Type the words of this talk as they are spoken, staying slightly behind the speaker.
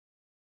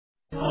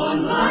You're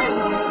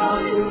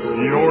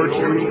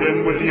tuned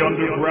in with the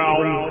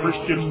Underground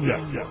Christian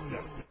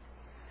Network.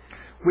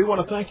 We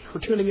want to thank you for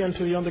tuning in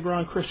to the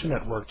Underground Christian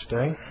Network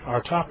today.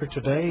 Our topic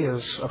today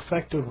is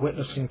effective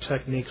witnessing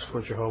techniques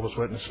for Jehovah's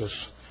Witnesses.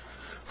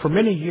 For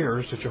many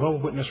years, the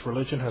Jehovah's Witness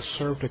religion has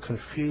served to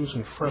confuse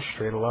and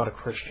frustrate a lot of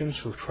Christians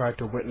who've tried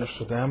to witness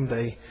to them.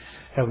 They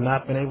have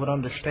not been able to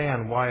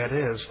understand why it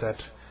is that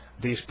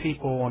these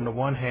people, on the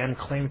one hand,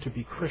 claim to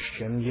be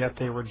Christian, yet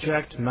they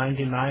reject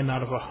 99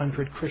 out of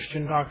 100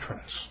 Christian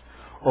doctrines,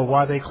 or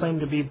why they claim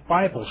to be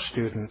Bible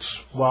students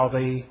while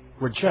they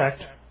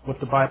reject what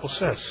the Bible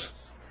says.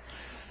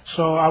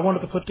 So I wanted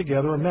to put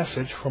together a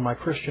message for my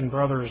Christian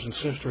brothers and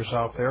sisters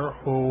out there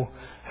who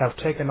have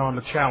taken on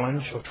the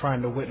challenge of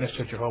trying to witness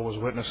to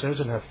Jehovah's Witnesses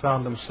and have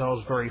found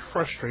themselves very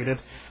frustrated,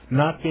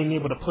 not being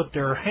able to put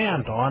their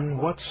hand on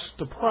what's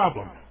the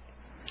problem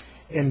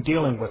in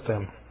dealing with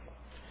them.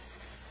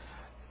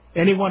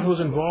 Anyone who's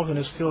involved in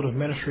this field of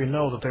ministry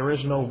knows that there is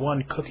no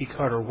one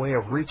cookie-cutter way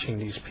of reaching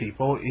these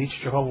people. Each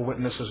Jehovah's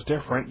Witness is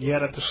different,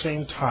 yet at the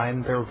same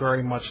time, they're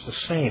very much the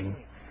same.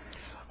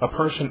 A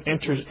person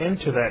enters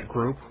into that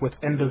group with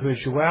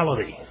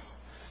individuality,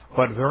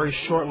 but very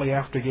shortly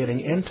after getting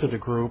into the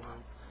group,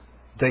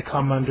 they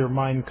come under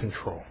mind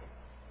control.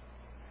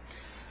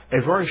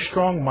 A very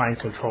strong mind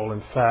control,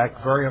 in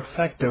fact, very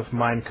effective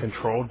mind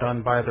control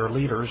done by their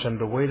leaders, and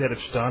the way that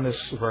it's done is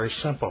very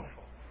simple.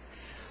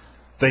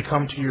 They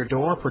come to your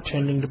door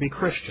pretending to be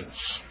Christians.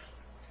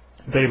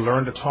 They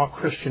learn to talk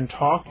Christian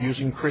talk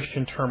using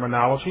Christian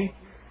terminology.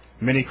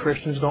 Many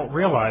Christians don't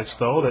realize,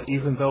 though, that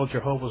even though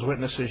Jehovah's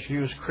Witnesses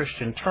use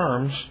Christian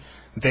terms,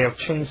 they have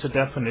changed the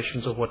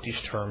definitions of what these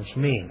terms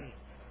mean.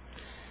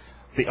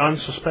 The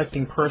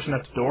unsuspecting person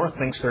at the door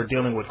thinks they're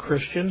dealing with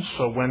Christians,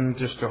 so when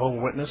this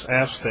Jehovah's Witness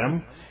asks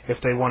them if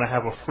they want to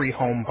have a free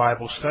home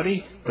Bible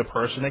study, the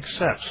person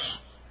accepts.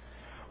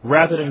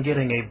 Rather than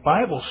getting a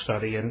Bible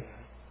study,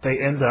 they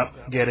end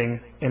up getting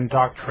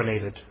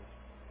indoctrinated.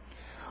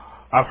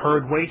 I've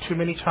heard way too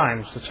many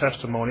times the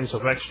testimonies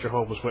of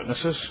ex-Jehovah's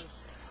Witnesses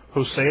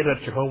who say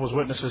that Jehovah's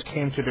Witnesses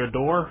came to their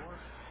door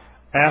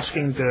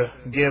asking to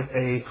give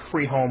a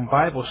free home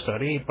Bible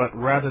study, but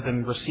rather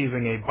than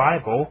receiving a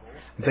Bible,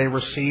 they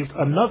received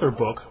another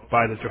book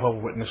by the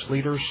Jehovah's Witness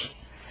leaders,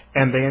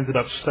 and they ended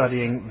up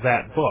studying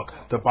that book.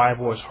 The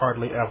Bible is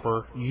hardly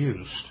ever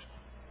used.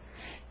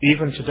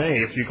 Even today,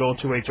 if you go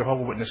to a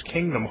Jehovah's Witness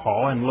Kingdom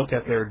Hall and look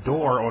at their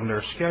door on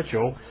their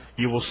schedule,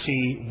 you will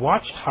see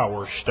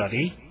Watchtower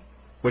Study,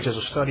 which is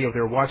a study of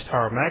their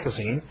Watchtower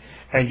magazine,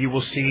 and you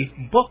will see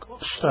Book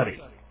Study,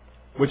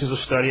 which is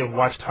a study of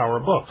Watchtower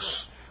books.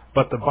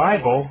 But the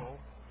Bible,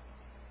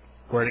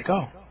 where'd it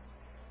go?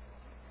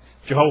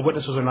 Jehovah's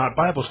Witnesses are not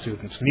Bible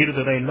students. Neither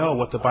do they know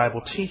what the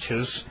Bible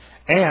teaches,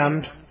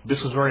 and, this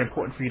is very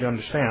important for you to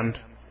understand,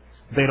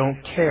 they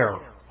don't care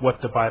what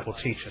the Bible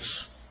teaches.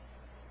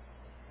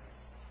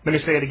 Let me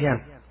say it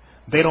again.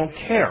 They don't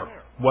care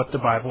what the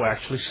Bible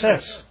actually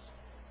says.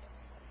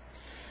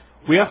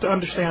 We have to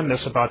understand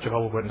this about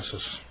Jehovah's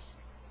Witnesses.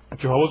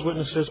 Jehovah's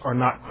Witnesses are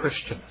not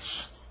Christians.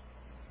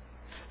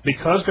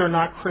 Because they're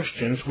not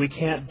Christians, we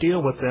can't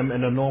deal with them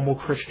in a normal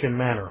Christian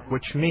manner,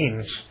 which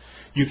means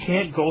you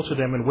can't go to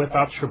them and whip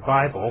out your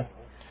Bible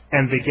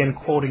and begin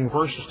quoting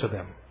verses to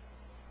them,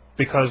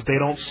 because they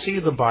don't see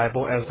the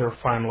Bible as their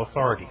final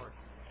authority.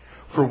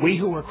 For we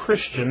who are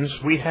Christians,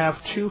 we have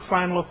two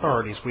final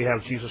authorities. We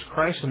have Jesus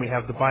Christ and we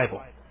have the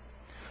Bible.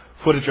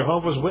 For the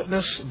Jehovah's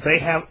Witness, they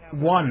have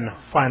one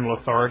final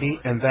authority,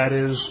 and that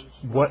is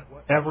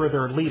whatever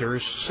their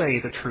leaders say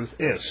the truth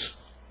is.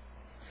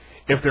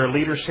 If their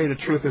leaders say the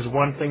truth is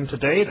one thing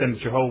today, then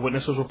Jehovah's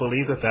Witnesses will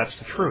believe that that's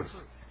the truth.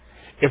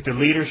 If the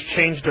leaders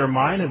change their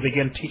mind and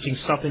begin teaching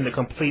something the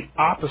complete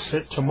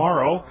opposite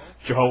tomorrow,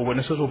 Jehovah's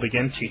Witnesses will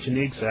begin teaching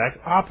the exact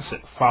opposite,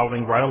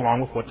 following right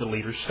along with what the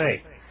leaders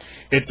say.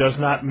 It does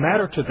not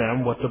matter to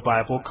them what the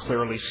Bible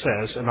clearly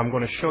says, and I'm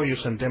going to show you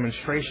some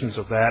demonstrations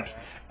of that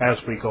as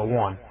we go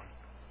on.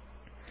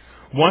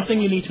 One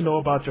thing you need to know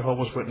about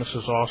Jehovah's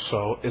Witnesses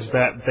also is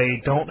that they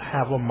don't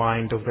have a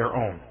mind of their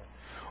own.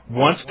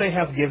 Once they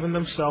have given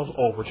themselves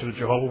over to the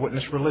Jehovah's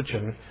Witness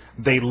religion,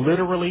 they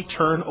literally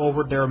turn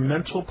over their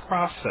mental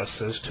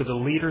processes to the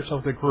leaders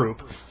of the group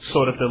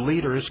so that the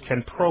leaders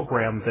can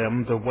program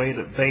them the way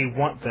that they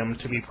want them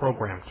to be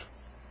programmed.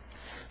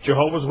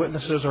 Jehovah's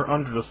Witnesses are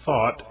under the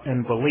thought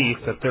and belief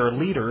that their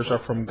leaders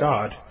are from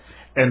God,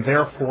 and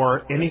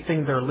therefore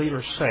anything their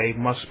leaders say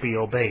must be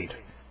obeyed.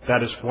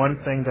 That is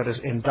one thing that is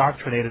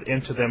indoctrinated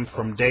into them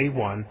from day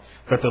one,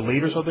 that the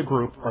leaders of the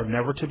group are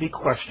never to be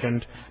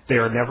questioned, they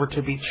are never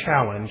to be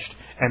challenged,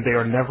 and they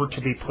are never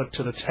to be put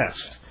to the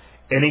test.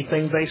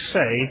 Anything they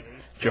say,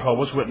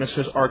 Jehovah's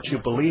Witnesses are to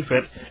believe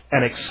it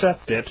and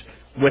accept it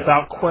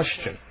without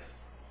question,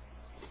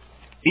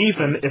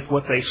 even if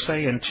what they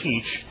say and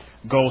teach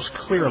goes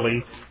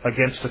clearly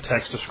against the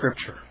text of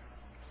Scripture.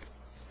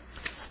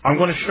 I'm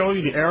going to show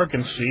you the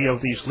arrogancy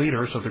of these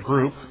leaders of the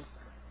group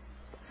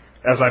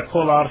as I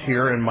pull out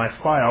here in my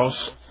files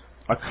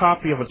a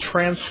copy of a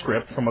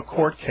transcript from a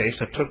court case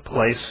that took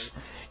place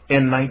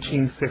in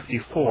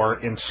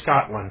 1954 in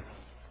Scotland.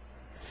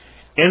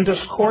 In this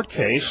court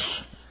case,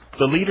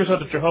 the leaders of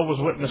the Jehovah's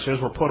Witnesses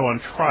were put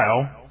on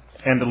trial,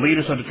 and the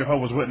leaders of the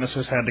Jehovah's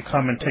Witnesses had to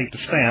come and take the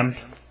stand.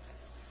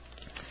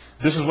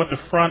 This is what the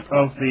front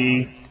of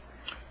the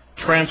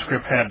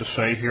transcript had to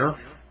say here.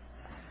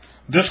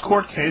 This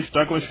court case,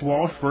 Douglas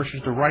Walsh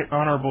versus the Right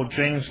Honorable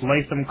James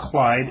Latham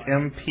Clyde,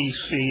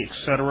 MPC,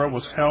 etc.,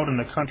 was held in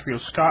the country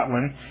of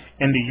Scotland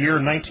in the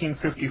year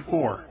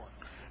 1954.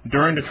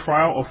 During the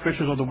trial,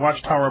 officials of the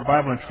Watchtower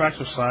Bible and Tract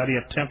Society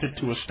attempted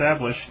to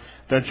establish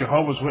that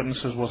Jehovah's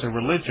Witnesses was a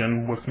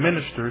religion with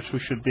ministers who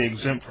should be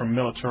exempt from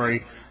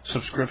military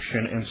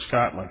subscription in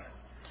Scotland.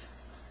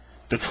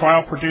 The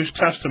trial produced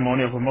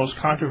testimony of a most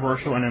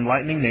controversial and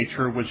enlightening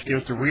nature, which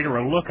gives the reader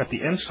a look at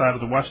the inside of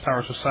the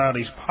Watchtower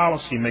Society's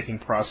policy-making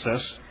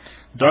process.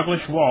 Douglas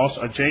Walsh,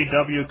 a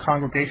J.W.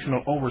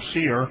 Congregational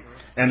Overseer,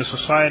 and the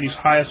Society's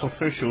highest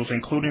officials,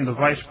 including the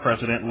Vice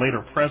President,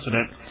 later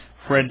President,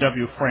 Fred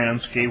W.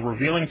 Franz, gave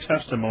revealing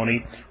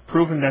testimony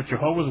proving that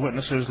Jehovah's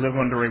Witnesses live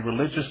under a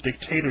religious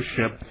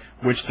dictatorship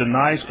which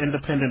denies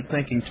independent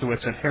thinking to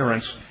its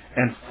adherents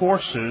and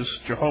forces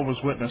Jehovah's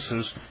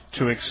Witnesses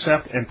to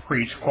accept and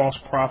preach false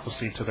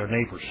prophecy to their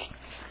neighbors.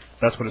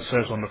 That's what it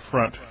says on the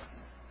front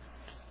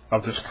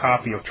of this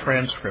copy of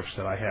transcripts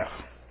that I have.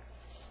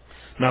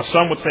 Now,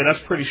 some would say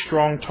that's pretty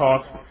strong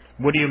talk.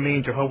 What do you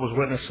mean Jehovah's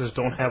Witnesses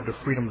don't have the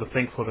freedom to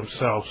think for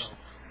themselves?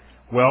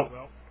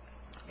 Well,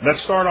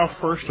 let's start off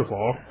first of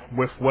all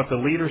with what the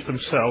leaders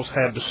themselves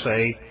had to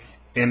say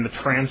in the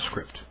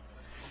transcript.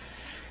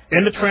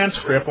 In the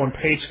transcript on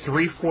page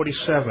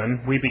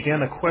 347, we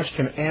begin a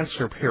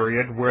question-answer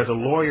period where the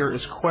lawyer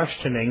is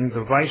questioning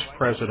the vice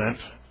president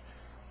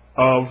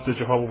of the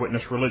Jehovah's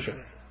Witness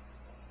religion.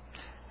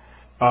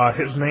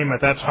 His name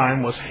at that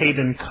time was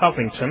Hayden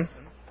Covington,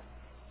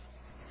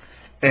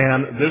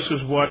 and this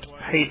is what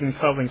Hayden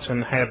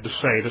Covington had to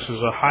say. This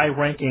is a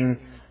high-ranking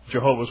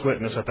Jehovah's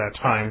Witness at that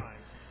time,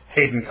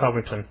 Hayden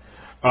Covington.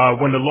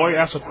 When the lawyer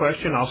asks a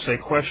question, I'll say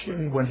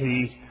question.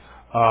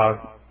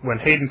 When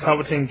Hayden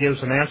Covington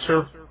gives an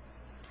answer,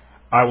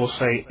 I will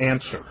say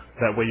answer.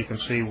 That way you can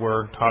see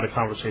how the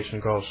conversation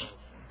goes.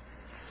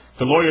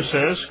 The lawyer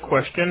says,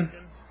 question,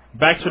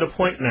 back to the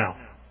point now.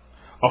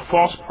 A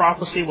false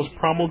prophecy was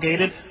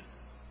promulgated?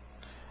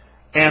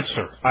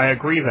 Answer, I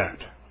agree that.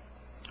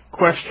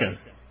 Question,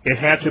 it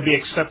had to be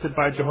accepted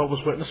by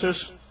Jehovah's Witnesses?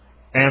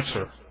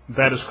 Answer,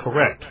 that is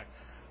correct.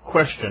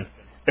 Question,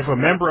 if a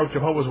member of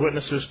Jehovah's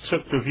Witnesses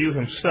took the view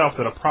himself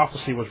that a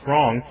prophecy was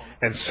wrong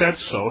and said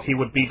so, he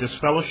would be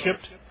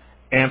disfellowshipped?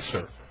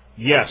 Answer,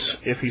 yes,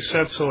 if he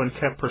said so and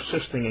kept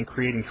persisting in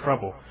creating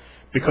trouble.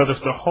 Because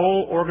if the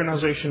whole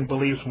organization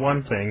believes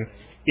one thing,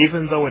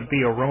 even though it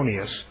be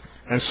erroneous,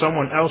 and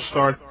someone else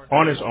starts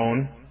on his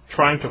own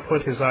trying to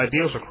put his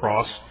ideals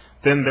across,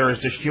 then there is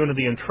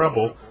disunity and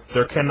trouble.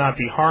 There cannot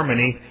be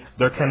harmony.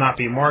 There cannot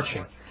be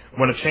marching.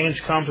 When a change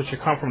comes, it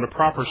should come from the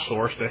proper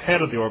source, the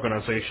head of the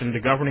organization, the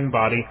governing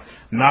body,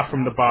 not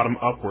from the bottom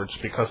upwards,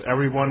 because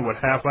everyone would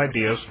have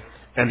ideas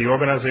and the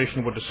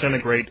organization would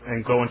disintegrate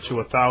and go into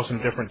 1,000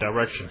 different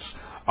directions.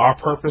 Our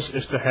purpose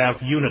is to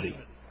have unity.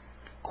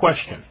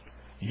 Question,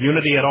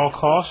 unity at all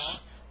costs?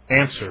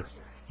 Answer,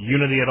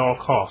 unity at all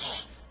costs.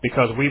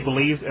 Because we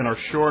believe and are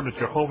sure that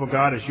Jehovah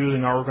God is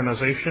using our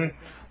organization,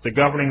 the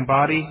governing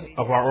body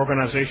of our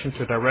organization,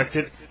 to direct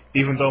it,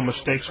 even though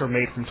mistakes are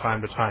made from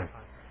time to time.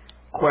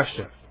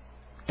 Question,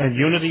 and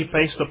unity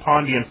based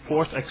upon the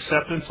enforced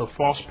acceptance of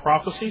false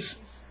prophecies?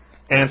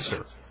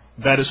 Answer,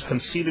 that is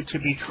conceded to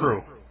be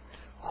true.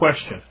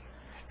 Question,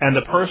 and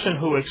the person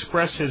who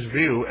expressed his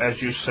view, as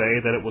you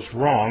say, that it was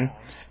wrong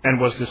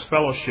and was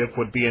disfellowship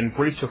would be in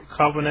breach of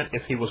covenant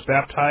if he was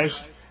baptized?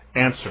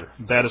 Answer,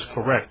 that is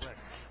correct.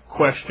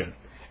 Question,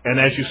 and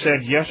as you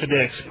said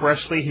yesterday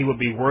expressly, he would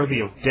be worthy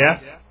of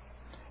death?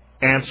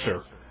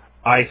 Answer,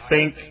 I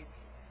think.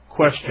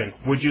 Question,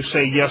 would you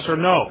say yes or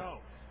no?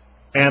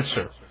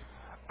 Answer,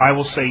 I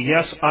will say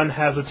yes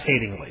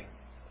unhesitatingly.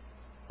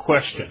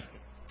 Question,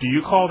 do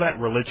you call that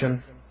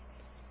religion?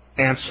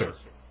 Answer,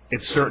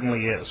 it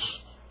certainly is.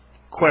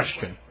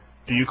 Question,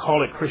 do you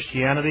call it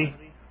Christianity?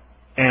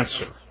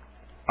 Answer,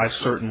 I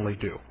certainly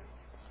do.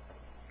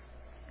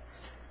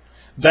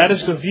 That is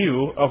the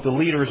view of the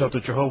leaders of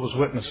the Jehovah's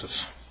Witnesses.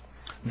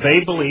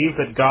 They believe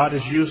that God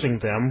is using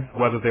them,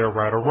 whether they're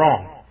right or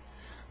wrong.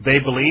 They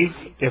believe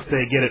if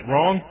they get it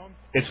wrong,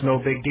 it's no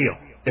big deal.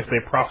 If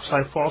they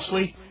prophesy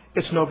falsely,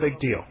 it's no big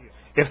deal.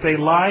 If they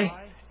lie,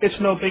 it's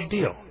no big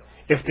deal.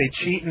 If they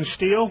cheat and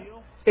steal,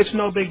 it's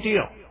no big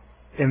deal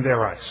in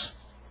their eyes.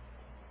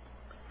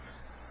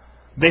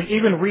 They've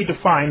even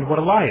redefined what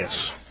a lie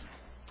is.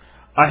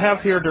 I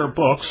have here their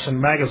books and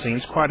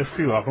magazines, quite a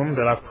few of them,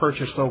 that I've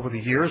purchased over the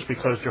years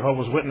because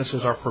Jehovah's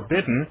Witnesses are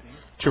forbidden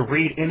to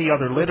read any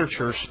other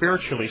literature,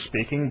 spiritually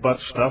speaking, but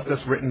stuff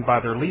that's written by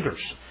their leaders.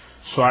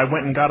 So I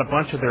went and got a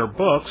bunch of their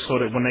books so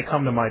that when they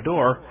come to my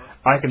door,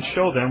 I can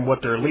show them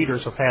what their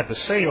leaders have had to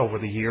say over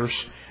the years,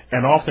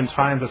 and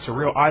oftentimes it's a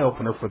real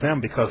eye-opener for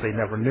them because they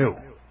never knew.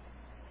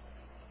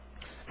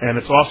 And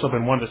it's also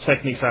been one of the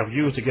techniques I've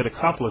used to get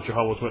a couple of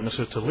Jehovah's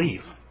Witnesses to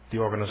leave the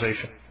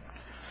organization.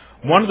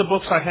 One of the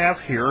books I have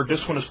here, this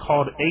one is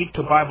called Aid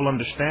to Bible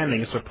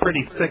Understanding. It's a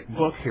pretty thick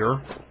book here.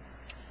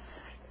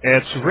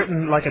 It's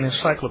written like an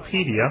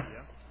encyclopedia.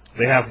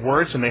 They have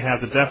words and they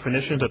have the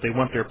definitions that they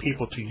want their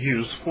people to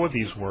use for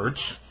these words.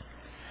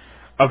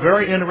 A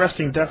very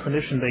interesting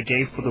definition they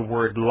gave for the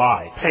word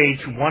lie. Page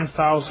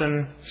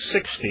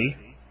 1060,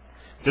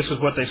 this is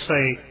what they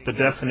say the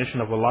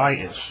definition of a lie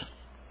is.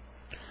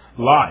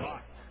 Lie,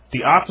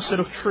 the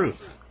opposite of truth.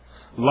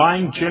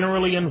 Lying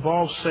generally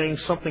involves saying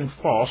something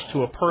false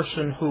to a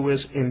person who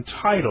is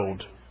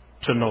entitled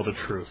to know the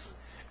truth,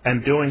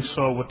 and doing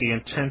so with the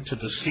intent to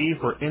deceive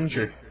or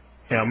injure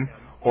him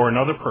or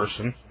another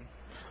person.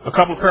 A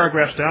couple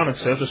paragraphs down it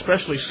says,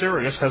 especially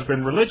serious has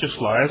been religious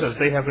lies, as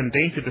they have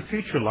endangered the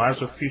future lives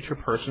of future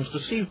persons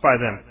deceived by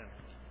them.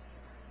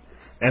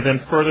 And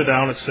then further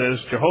down it says,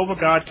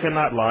 Jehovah God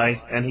cannot lie,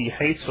 and he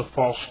hates a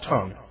false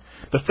tongue.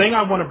 The thing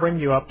I want to bring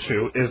you up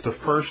to is the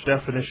first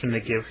definition they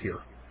give here.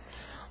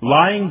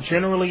 Lying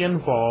generally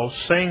involves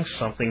saying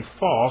something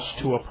false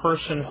to a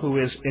person who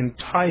is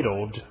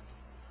entitled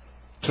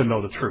to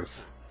know the truth.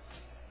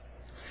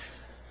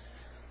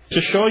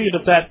 To show you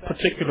that that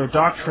particular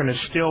doctrine is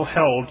still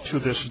held to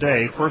this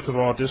day, first of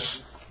all, this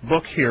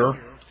book here,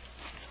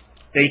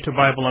 Aid to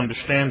Bible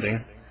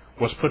Understanding,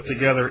 was put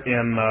together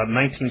in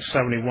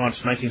 1971,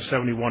 it's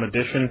 1971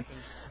 edition.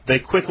 They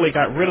quickly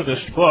got rid of this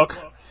book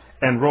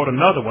and wrote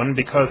another one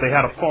because they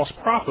had a false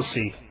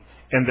prophecy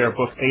in their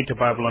book, Aid to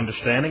Bible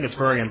Understanding. It's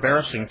very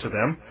embarrassing to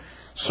them.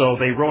 So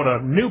they wrote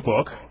a new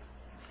book,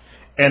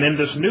 and in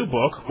this new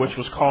book, which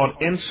was called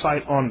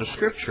Insight on the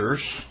Scriptures,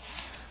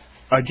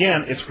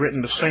 again, it's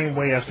written the same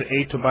way as the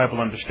Aid to Bible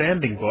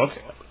Understanding book.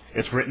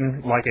 It's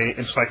written like an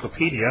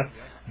encyclopedia.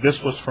 This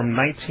was from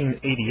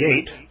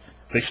 1988.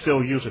 They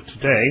still use it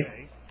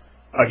today.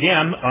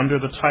 Again, under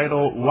the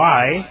title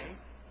Lie,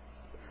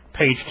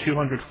 page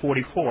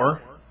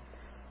 244,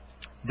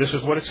 this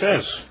is what it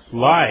says.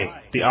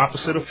 Lie, the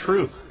opposite of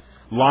truth.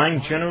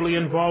 Lying generally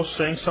involves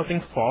saying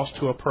something false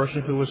to a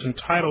person who is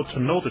entitled to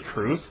know the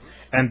truth,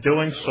 and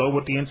doing so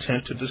with the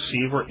intent to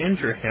deceive or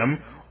injure him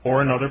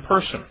or another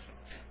person.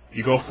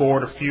 You go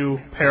forward a few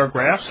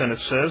paragraphs and it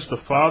says,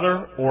 the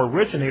father or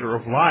originator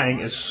of lying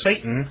is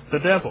Satan, the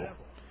devil.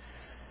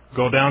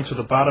 Go down to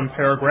the bottom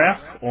paragraph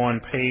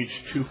on page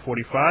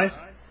 245.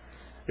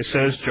 It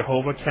says,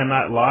 Jehovah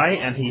cannot lie,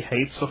 and he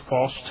hates a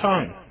false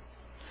tongue.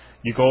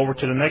 You go over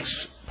to the next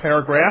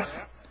paragraph.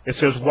 It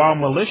says, while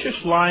malicious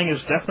lying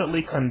is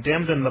definitely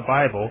condemned in the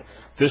Bible,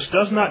 this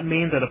does not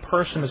mean that a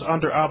person is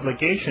under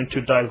obligation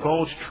to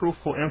divulge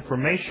truthful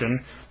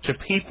information to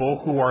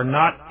people who are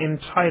not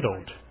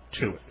entitled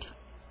to it.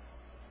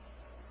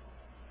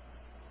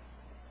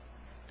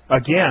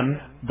 Again,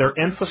 they're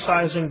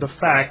emphasizing the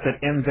fact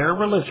that in their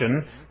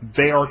religion,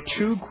 there are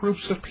two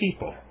groups of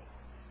people.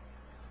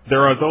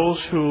 There are those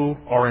who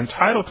are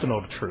entitled to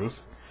know the truth,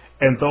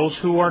 and those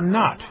who are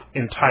not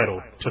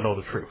entitled to know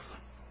the truth.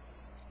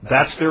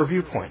 That's their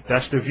viewpoint.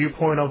 That's the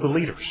viewpoint of the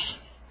leaders.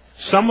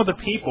 Some of the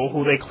people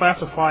who they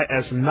classify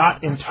as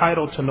not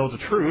entitled to know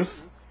the truth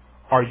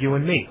are you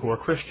and me, who are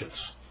Christians.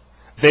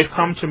 They've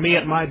come to me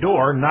at my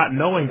door not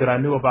knowing that I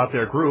knew about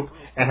their group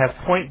and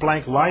have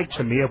point-blank lied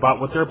to me about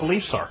what their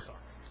beliefs are.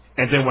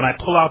 And then when I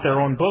pull out their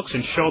own books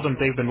and show them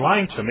they've been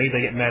lying to me,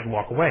 they get mad and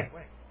walk away.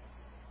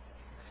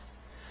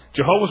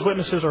 Jehovah's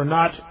Witnesses are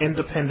not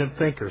independent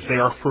thinkers. They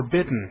are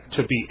forbidden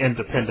to be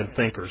independent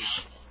thinkers.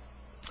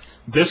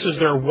 This is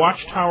their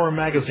Watchtower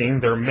magazine,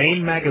 their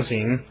main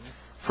magazine,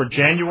 for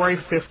January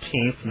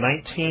 15th,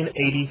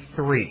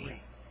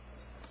 1983.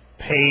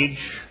 Page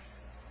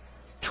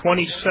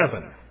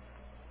 27.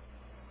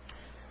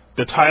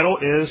 The title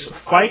is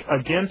Fight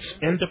Against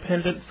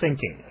Independent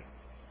Thinking.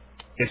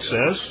 It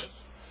says,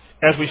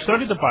 as we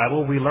study the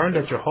Bible, we learn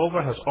that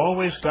Jehovah has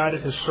always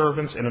guided his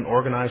servants in an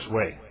organized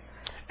way.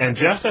 And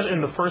just as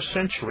in the first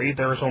century,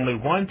 there is only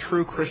one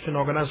true Christian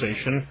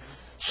organization,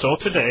 so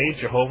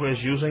today Jehovah is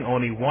using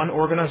only one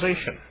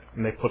organization.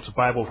 And they put the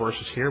Bible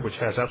verses here, which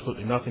has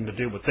absolutely nothing to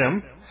do with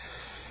them.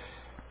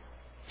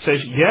 It says,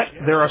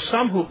 yet there are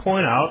some who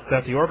point out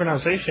that the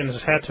organization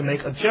has had to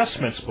make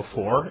adjustments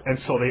before, and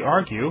so they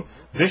argue,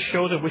 this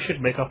shows that we should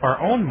make up our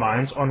own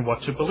minds on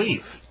what to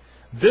believe.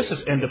 This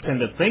is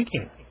independent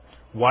thinking.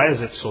 Why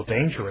is it so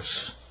dangerous?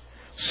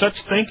 Such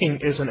thinking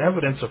is an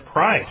evidence of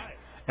pride.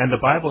 And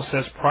the Bible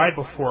says pride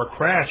before a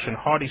crash and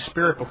haughty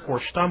spirit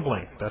before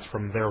stumbling. That's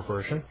from their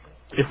version.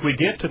 If we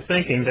get to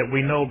thinking that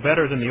we know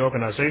better than the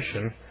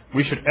organization,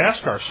 we should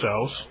ask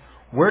ourselves,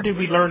 where did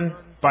we learn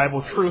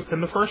Bible truth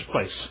in the first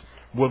place?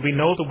 Would we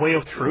know the way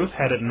of truth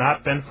had it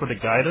not been for the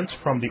guidance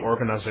from the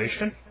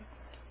organization?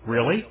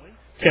 Really?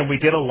 Can we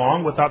get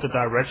along without the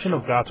direction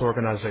of God's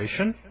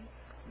organization?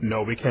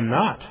 No, we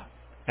cannot.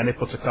 And it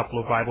puts a couple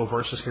of Bible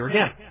verses here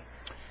again.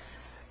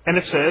 And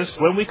it says,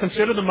 when we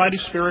consider the mighty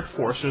spirit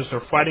forces that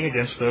are fighting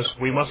against us,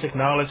 we must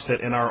acknowledge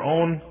that on our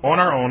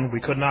own, we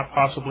could not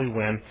possibly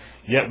win.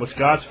 Yet with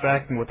God's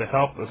backing, with the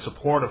help and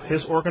support of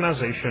his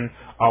organization,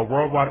 our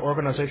worldwide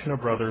organization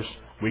of brothers,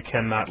 we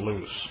cannot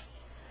lose.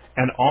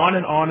 And on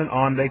and on and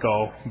on they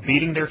go,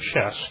 beating their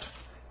chest,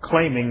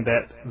 claiming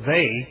that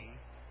they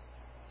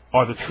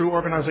are the true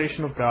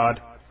organization of God,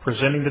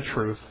 presenting the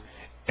truth,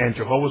 and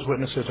Jehovah's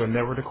Witnesses are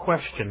never to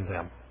question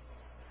them.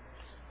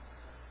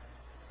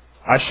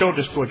 I showed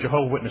this to a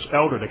Jehovah's Witness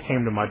elder that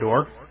came to my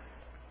door,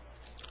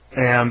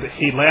 and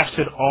he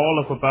lasted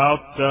all of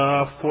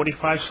about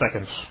 45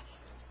 seconds.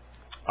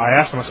 I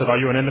asked him, I said, "Are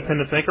you an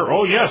independent thinker?"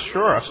 "Oh, yes,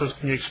 sure." I said,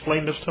 "Can you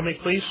explain this to me,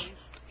 please?"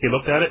 He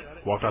looked at it,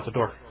 walked out the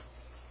door.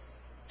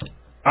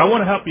 I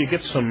want to help you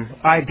get some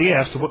idea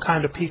as to what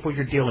kind of people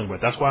you're dealing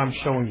with. That's why I'm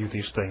showing you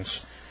these things.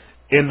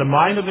 In the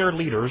mind of their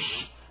leaders,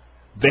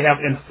 they have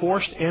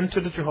enforced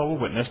into the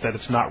Jehovah's Witness that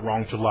it's not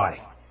wrong to lie.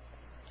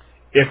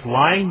 If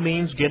lying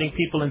means getting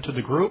people into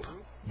the group,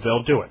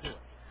 they'll do it.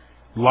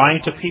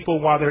 Lying to people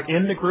while they're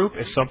in the group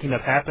is something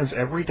that happens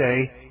every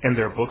day in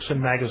their books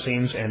and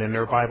magazines and in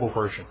their Bible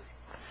version.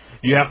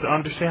 You have to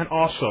understand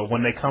also,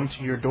 when they come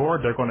to your door,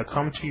 they're going to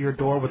come to your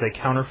door with a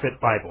counterfeit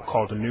Bible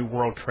called the New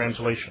World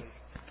Translation.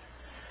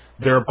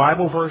 Their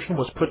Bible version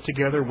was put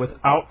together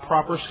without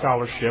proper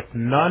scholarship.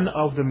 None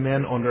of the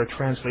men on their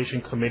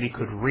translation committee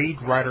could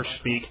read, write, or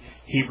speak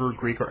Hebrew,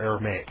 Greek, or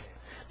Aramaic.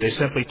 They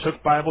simply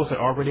took Bibles that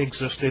already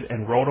existed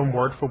and wrote them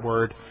word for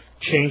word,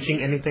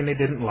 changing anything they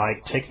didn't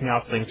like, taking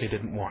out things they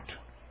didn't want.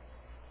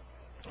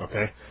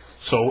 Okay?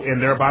 So in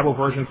their Bible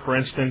version, for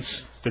instance,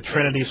 the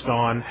Trinity is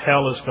gone,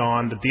 hell is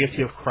gone, the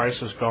deity of Christ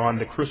is gone,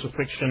 the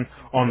crucifixion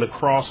on the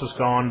cross is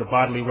gone, the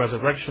bodily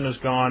resurrection is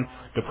gone,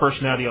 the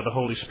personality of the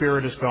Holy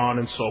Spirit is gone,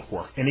 and so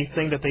forth.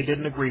 Anything that they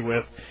didn't agree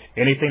with,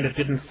 anything that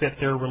didn't fit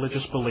their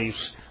religious beliefs,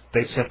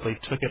 they simply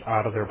took it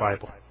out of their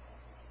Bible.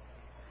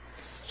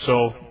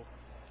 So,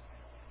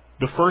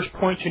 the first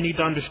point you need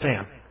to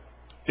understand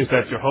is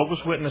that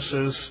Jehovah's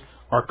Witnesses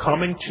are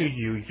coming to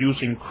you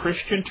using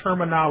Christian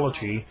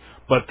terminology,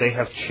 but they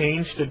have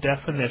changed the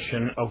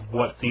definition of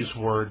what these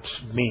words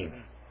mean.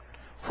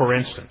 For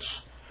instance,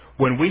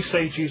 when we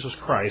say Jesus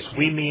Christ,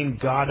 we mean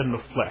God in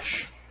the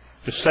flesh,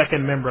 the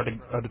second member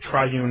of the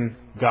triune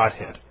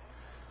Godhead,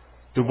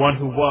 the one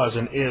who was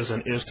and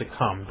is to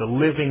come, the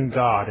living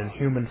God in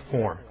human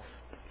form,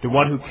 the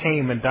one who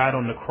came and died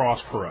on the cross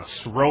for us,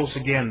 rose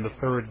again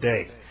the third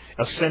day,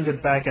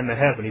 ascended back into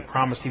heaven. He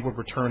promised he would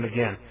return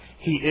again.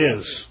 He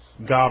is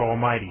God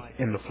Almighty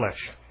in the flesh.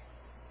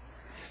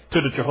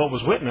 To the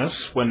Jehovah's Witness,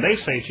 when they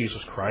say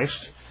Jesus Christ,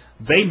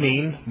 they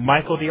mean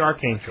Michael the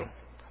Archangel,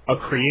 a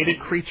created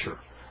creature,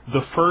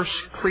 the first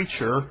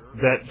creature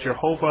that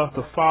Jehovah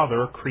the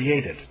Father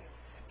created.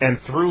 And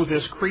through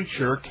this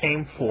creature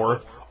came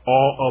forth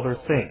all other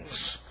things.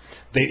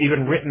 They've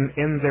even written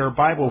in their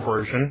Bible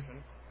version,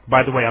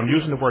 by the way, I'm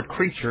using the word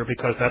creature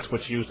because that's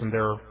what's used in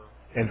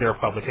their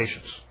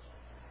publications.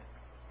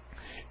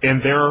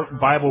 In their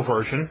Bible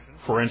version,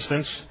 for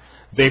instance,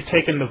 they've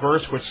taken the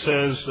verse which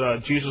says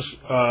Jesus,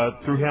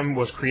 through him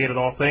was created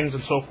all things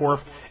and so forth,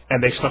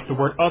 and they stuck the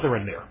word other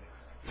in there.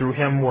 Through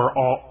him were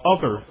all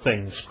other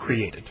things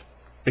created,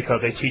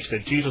 because they teach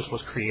that Jesus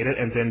was created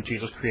and then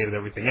Jesus created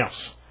everything else.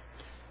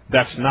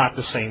 That's not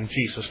the same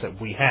Jesus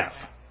that we have.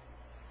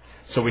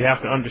 So we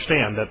have to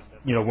understand that,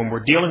 when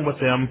we're dealing with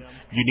them,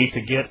 you need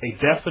to get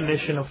a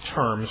definition of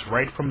terms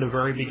right from the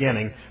very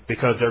beginning,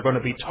 because they're going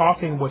to be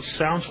talking what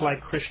sounds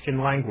like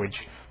Christian language,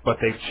 but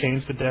they've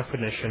changed the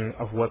definition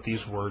of what these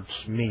words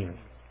mean.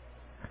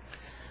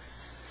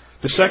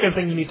 The second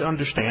thing you need to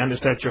understand is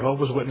that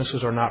Jehovah's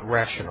Witnesses are not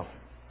rational.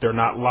 They're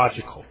not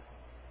logical.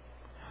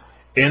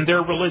 In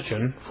their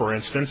religion, for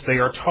instance, they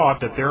are taught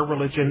that their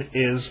religion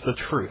is the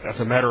truth. As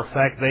a matter of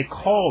fact, they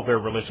call their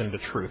religion the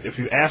truth. If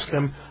you ask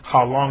them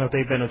how long have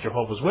they been a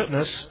Jehovah's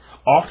Witness,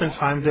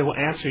 oftentimes they will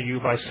answer you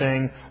by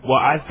saying, well,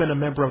 I've been a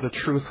member of the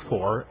truth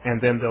for,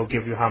 and then they'll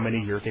give you how many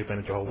years they've been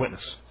a Jehovah's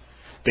Witness.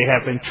 They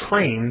have been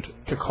trained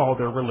to call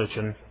their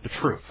religion the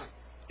truth,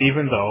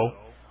 even though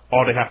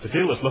all they have to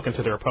do is look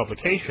into their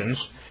publications,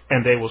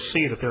 and they will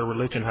see that their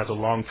religion has a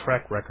long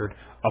track record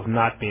of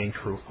not being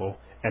truthful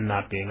and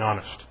not being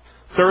honest.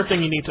 Third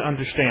thing you need to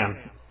understand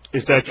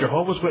is that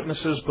Jehovah's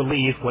Witnesses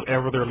believe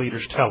whatever their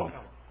leaders tell them.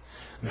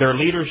 Their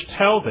leaders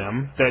tell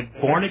them that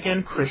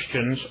born-again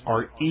Christians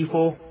are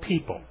evil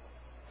people,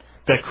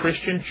 that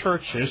Christian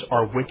churches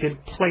are wicked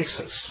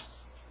places.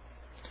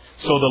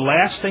 So the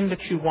last thing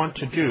that you want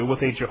to do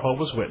with a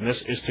Jehovah's Witness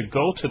is to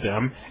go to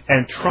them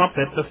and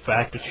trumpet the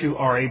fact that you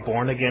are a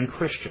born-again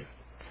Christian.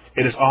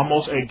 It is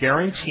almost a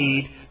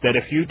guarantee that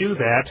if you do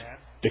that,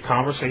 the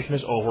conversation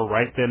is over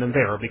right then and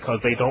there, because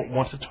they don't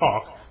want to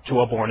talk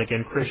to a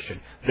born-again Christian.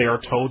 They are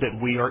told that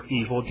we are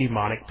evil,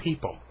 demonic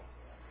people.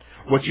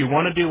 What you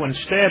want to do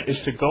instead is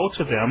to go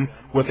to them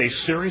with a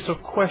series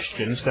of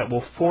questions that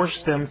will force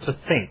them to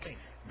think.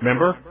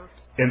 Remember,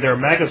 in their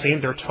magazine,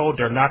 they're told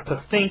they're not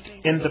to think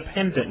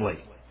independently.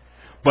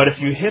 But if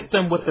you hit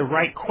them with the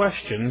right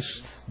questions,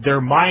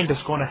 their mind is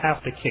going to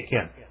have to kick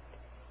in.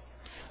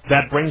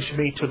 That brings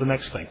me to the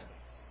next thing.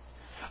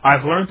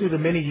 I've learned through the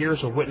many years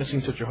of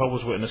witnessing to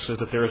Jehovah's Witnesses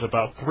that there is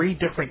about 3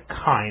 different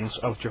kinds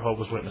of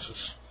Jehovah's Witnesses.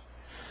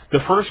 The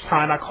first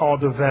kind I call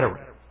the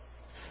veteran.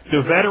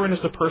 The veteran is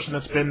the person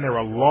that's been there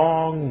a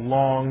long,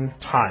 long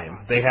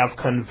time. They have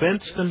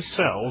convinced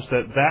themselves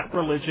that that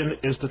religion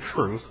is the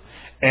truth,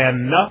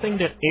 and nothing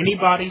that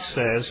anybody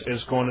says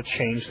is going to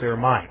change their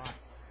mind.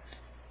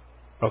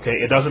 Okay,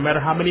 it doesn't matter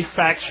how many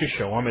facts you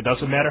show them. It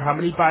doesn't matter how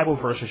many Bible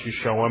verses you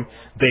show them.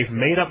 They've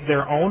made up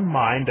their own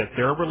mind that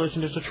their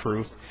religion is the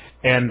truth,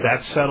 and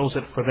that settles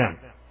it for them.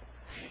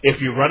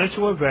 If you run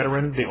into a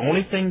veteran, the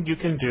only thing you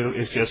can do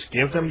is just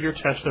give them your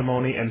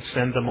testimony and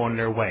send them on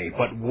their way.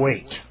 But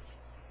wait.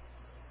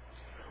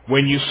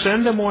 When you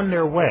send them on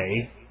their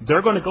way,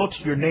 they're going to go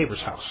to your neighbor's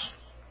house.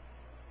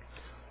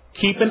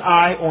 Keep an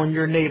eye on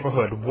your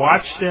neighborhood.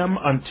 Watch them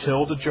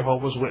until the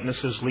Jehovah's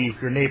Witnesses leave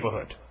your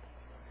neighborhood.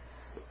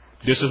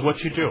 This is what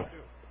you do.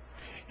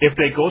 If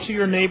they go to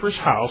your neighbor's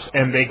house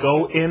and they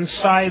go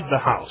inside the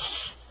house,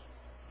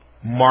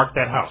 mark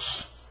that house.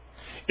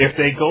 If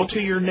they go to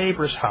your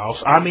neighbor's house,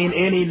 I mean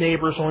any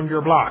neighbors on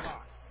your block.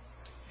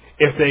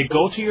 If they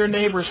go to your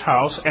neighbor's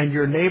house and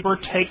your neighbor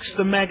takes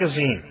the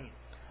magazine,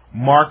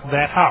 mark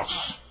that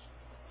house.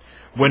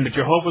 When the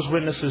Jehovah's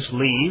Witnesses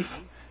leave,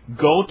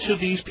 go to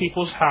these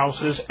people's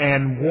houses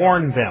and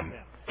warn them.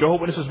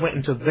 Jehovah's Witnesses went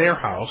into their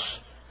house.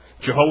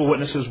 Jehovah's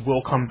Witnesses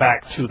will come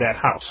back to that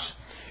house.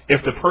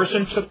 If the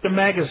person took the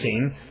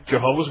magazine,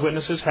 Jehovah's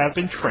Witnesses have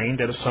been trained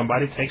that if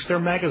somebody takes their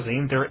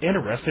magazine, they're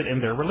interested in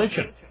their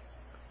religion.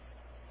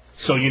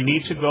 So you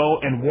need to go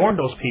and warn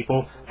those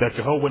people that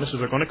Jehovah's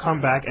Witnesses are going to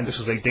come back and this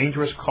is a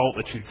dangerous cult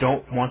that you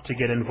don't want to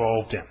get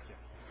involved in.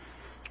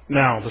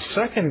 Now, the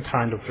second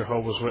kind of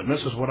Jehovah's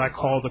Witness is what I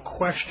call the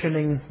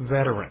questioning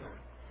veteran.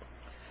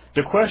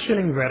 The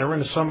questioning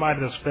veteran is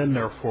somebody that's been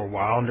there for a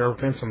while, and there have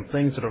been some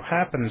things that have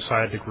happened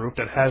inside the group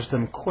that has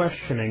them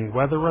questioning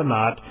whether or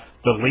not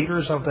the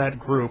leaders of that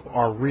group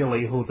are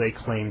really who they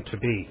claim to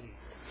be.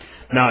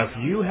 Now, if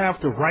you have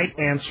the right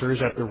answers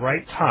at the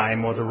right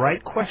time or the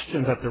right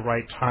questions at the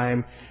right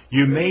time,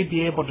 you may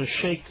be able to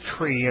shake the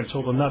tree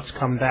until the nuts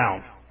come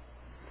down,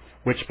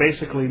 which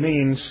basically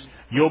means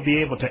you'll be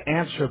able to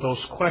answer those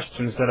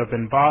questions that have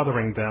been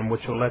bothering them,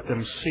 which will let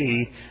them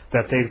see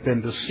that they've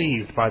been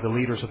deceived by the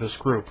leaders of this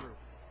group.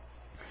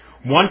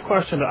 One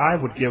question that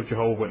I would give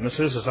Jehovah's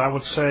Witnesses is I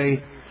would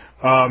say,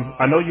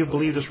 I know you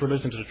believe this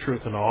religion is the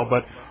truth and all,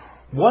 but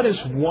what is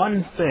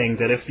one thing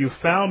that if you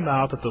found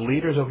out that the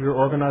leaders of your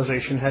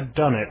organization had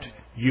done it,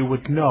 you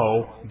would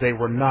know they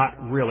were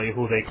not really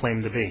who they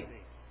claim to be?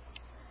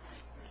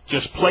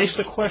 Just place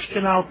the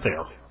question out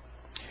there.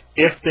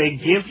 If they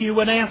give you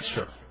an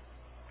answer,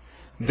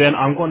 then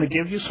I'm going to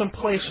give you some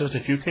places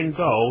that you can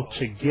go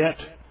to get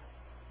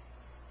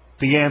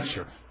the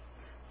answer.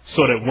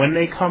 So that when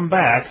they come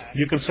back,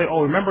 you can say,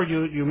 oh, remember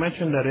you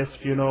mentioned that if,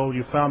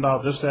 you found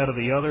out this, that, or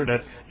the other,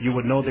 that you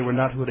would know they were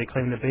not who they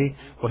claim to be?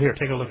 Well, here,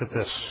 take a look at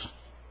this.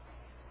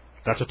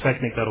 That's a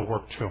technique that'll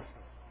work too.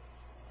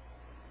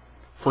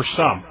 For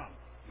some,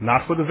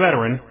 not for the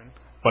veteran,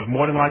 but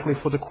more than likely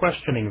for the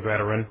questioning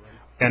veteran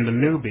and the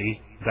newbie,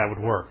 that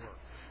would work.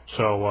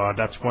 So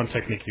that's one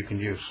technique you can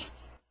use.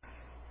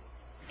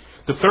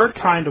 The third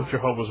kind of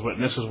Jehovah's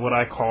Witness is what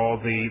I call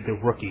the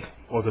rookie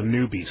or the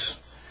newbies.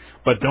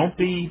 But don't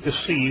be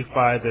deceived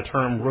by the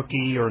term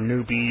rookie or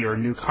newbie or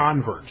new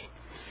convert.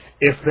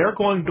 If they're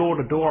going door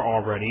to door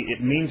already,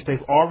 it means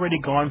they've already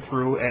gone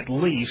through at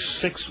least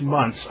 6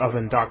 months of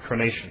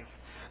indoctrination.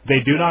 They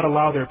do not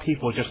allow their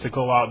people just to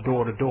go out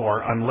door to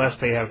door unless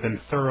they have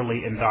been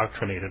thoroughly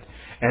indoctrinated.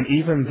 And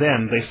even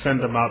then, they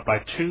send them out by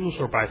 2s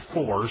or by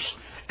 4s,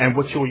 and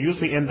what you'll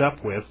usually end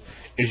up with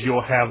is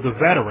you'll have the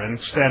veteran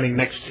standing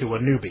next to a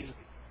newbie.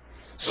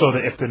 So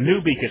that if the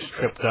newbie gets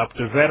tripped up,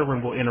 the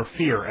veteran will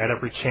interfere at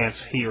every chance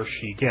he or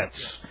she gets.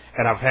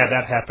 And I've had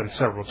that happen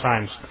several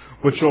times.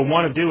 What you'll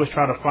want to do is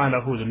try to find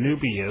out who the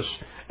newbie is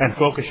and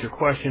focus your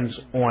questions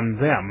on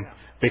them,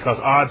 because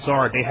odds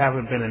are they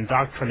haven't been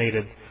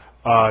indoctrinated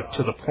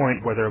to the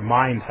point where their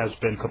mind has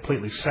been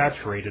completely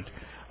saturated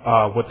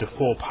with the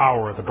full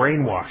power of the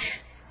brainwash.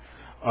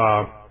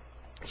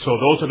 So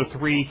those are the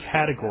 3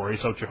 categories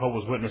of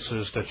Jehovah's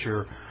Witnesses that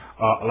you're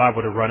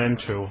liable to run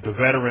into: the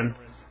veteran,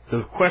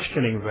 the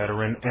questioning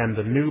veteran, and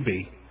the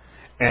newbie.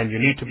 And you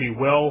need to be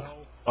well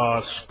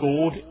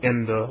schooled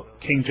in the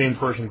King James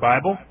Version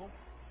Bible,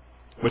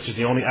 which is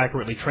the only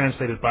accurately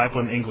translated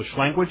Bible in the English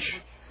language.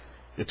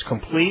 It's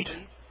complete,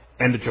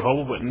 and the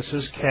Jehovah's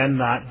Witnesses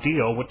cannot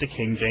deal with the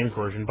King James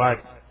Version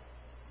Bible.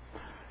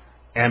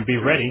 And be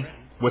ready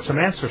with some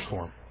answers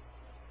for them.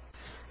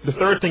 The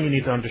third thing you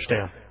need to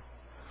understand: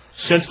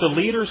 since the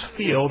leaders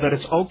feel that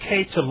it's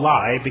okay to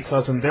lie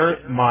because in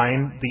their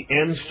mind the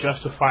ends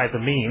justify the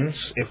means,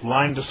 if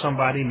lying to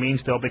somebody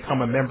means they'll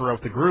become a member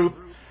of the group,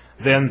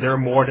 then they're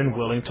more than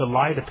willing to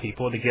lie to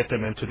people to get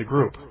them into the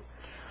group.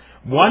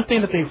 One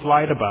thing that they've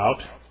lied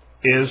about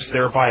is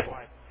their Bible.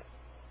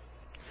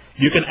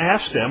 You can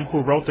ask them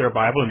who wrote their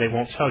Bible and they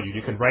won't tell you.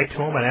 You can write to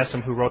them and ask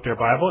them who wrote their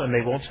Bible and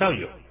they won't tell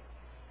you.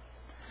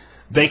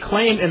 They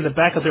claim in the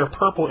back of their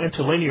purple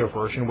interlinear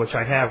version, which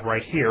I have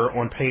right here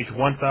on page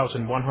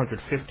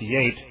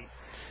 1158,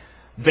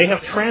 they have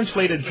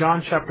translated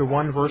John chapter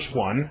 1 verse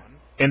 1,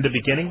 "In the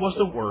beginning was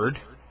the Word,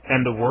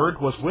 and the Word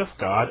was with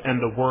God,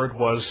 and the Word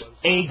was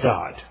a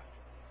God.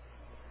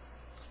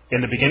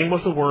 In the beginning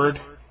was the Word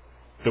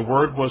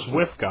was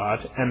with God,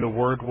 and the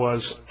Word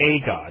was a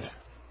God.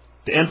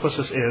 The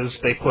emphasis is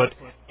they put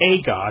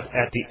a God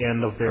at the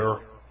end of their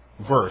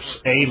verse,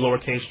 a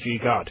lowercase g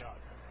God.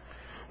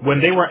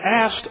 When they were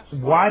asked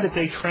why did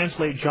they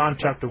translate John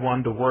chapter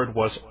 1, the Word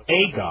was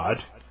a God,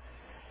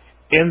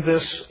 in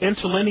this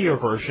interlinear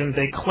version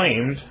they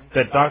claimed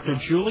that Dr.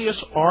 Julius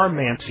R.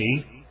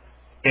 Manti,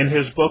 in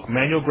his book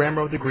Manual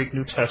Grammar of the Greek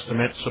New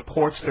Testament,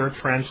 supports their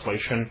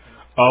translation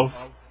of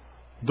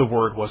the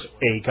Word was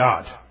a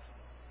God.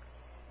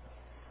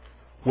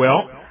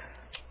 Well,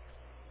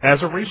 as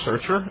a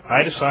researcher,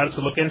 I decided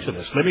to look into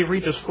this. Let me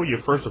read this for you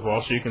first of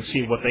all so you can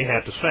see what they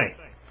had to say.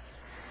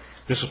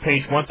 This is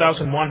page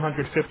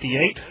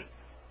 1158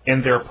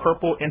 in their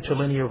purple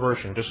interlinear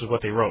version. This is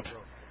what they wrote.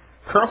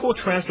 Careful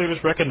translators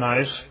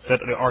recognize that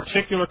the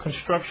articular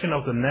construction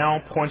of the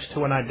noun points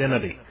to an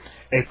identity,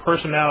 a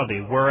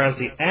personality, whereas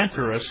the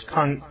anterist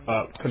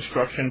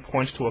construction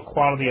points to a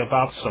quality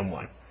about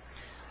someone.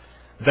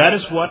 That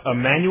is what a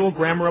Manual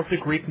Grammar of the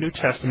Greek New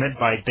Testament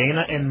by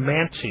Dana and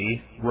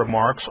Manti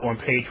remarks on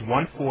page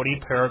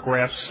 140,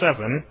 paragraph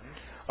 7,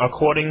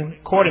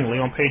 accordingly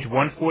on page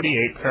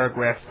 148,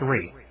 paragraph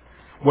 3.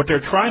 What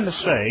they're trying to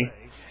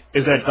say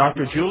is that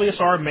Dr. Julius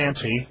R.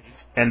 Manti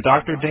and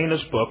Dr.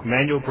 Dana's book,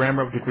 Manual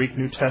Grammar of the Greek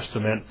New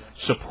Testament,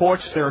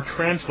 supports their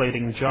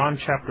translating John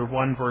chapter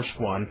 1, verse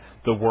 1,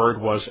 the Word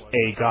was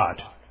a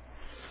God.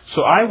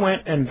 So I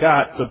went and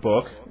got the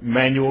book,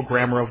 Manual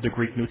Grammar of the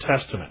Greek New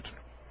Testament.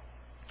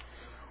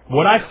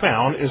 What I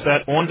found is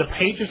that on the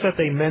pages that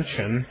they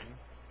mention,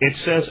 it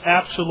says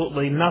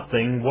absolutely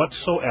nothing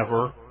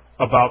whatsoever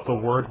about the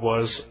Word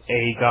was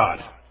a God.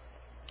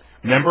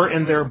 Remember,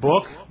 in their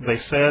book,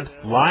 they said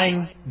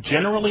lying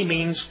generally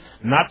means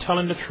not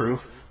telling the truth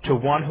to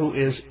one who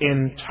is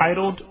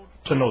entitled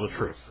to know the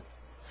truth.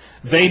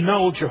 They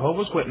know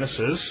Jehovah's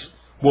Witnesses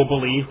will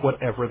believe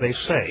whatever they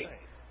say.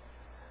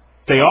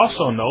 They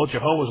also know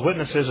Jehovah's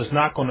Witnesses is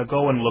not going to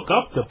go and look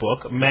up the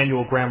book,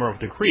 Manual Grammar of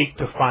the Greek,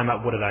 to find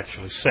out what it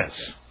actually says.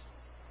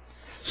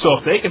 So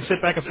if they can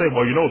sit back and say,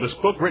 well, you know, this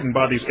book written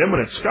by these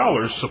eminent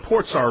scholars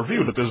supports our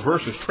view that this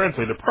verse is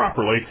translated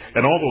properly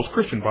and all those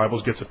Christian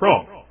Bibles gets it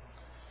wrong,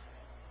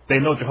 they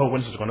know Jehovah's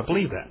Witnesses are going to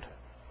believe that.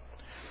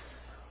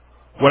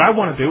 What I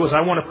want to do is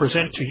I want to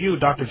present to you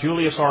Dr.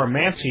 Julius R.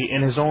 Manti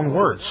in his own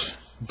words.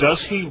 Does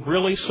he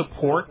really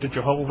support the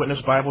Jehovah's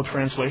Witness Bible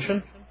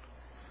translation?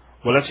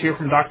 Well, let's hear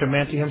from Dr.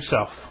 Manti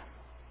himself.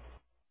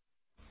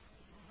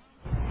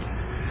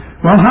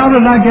 Well, how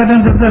did I get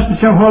into this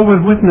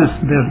Jehovah's Witness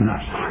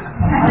business?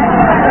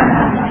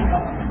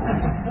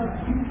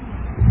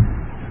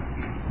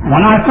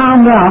 When I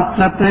found out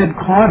that they'd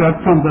quoted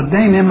from the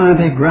Dana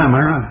Manti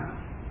grammar,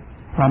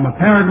 from a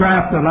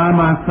paragraph that I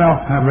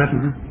myself have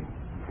written,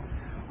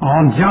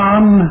 on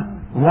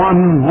John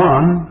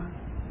 1:1,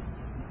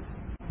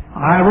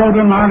 I wrote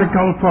an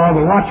article for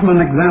the Watchman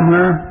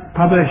Examiner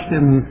published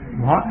in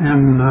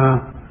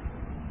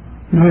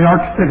New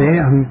York City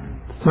and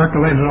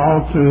circulated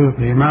all through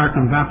the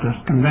American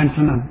Baptist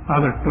Convention and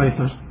other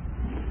places.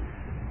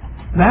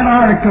 That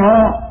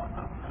article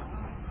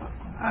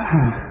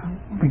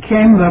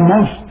became the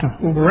most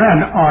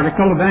read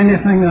article of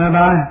anything that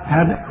I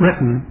had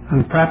written,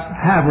 and perhaps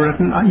have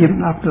written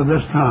even up to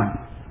this time.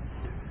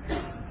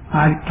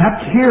 I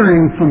kept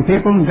hearing from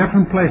people in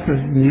different places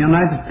in the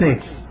United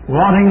States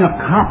wanting a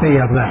copy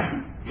of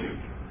that.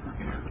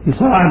 And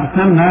so I'd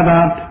send that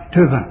out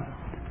to them.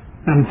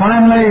 And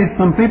finally,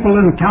 some people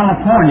in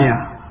California,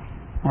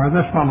 where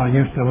this fellow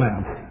used to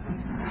live,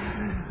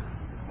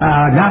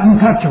 got in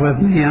touch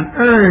with me and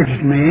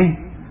urged me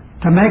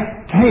to make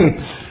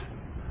tapes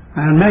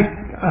and make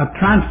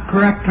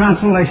correct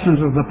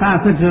translations of the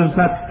passages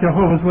that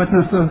Jehovah's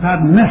Witnesses had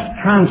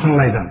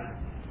mistranslated.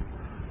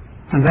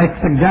 And they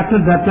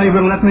suggested that they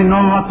would let me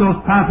know what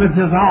those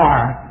passages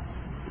are.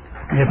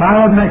 If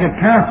I would make a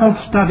careful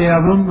study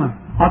of them,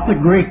 what the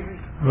Greek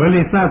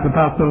really says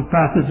about those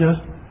passages,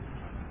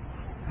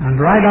 and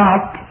write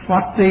out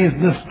what these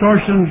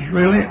distortions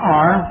really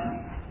are,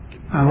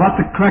 and what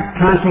the correct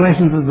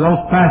translations of those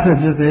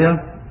passages is,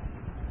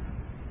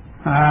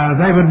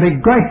 they would be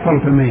grateful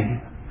to me,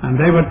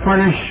 and they would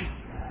furnish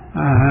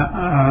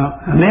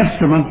an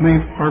instrument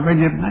for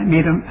me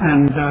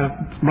and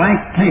blank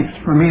tapes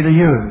for me to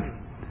use.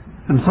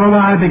 And so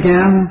I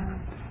began,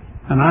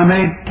 and I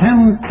made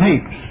 10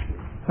 tapes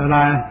that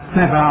I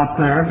sent out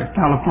there to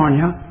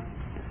California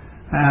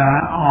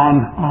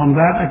on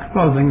that,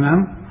 exposing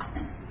them,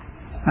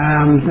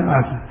 and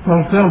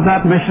fulfilled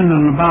that mission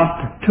in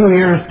about 2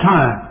 years'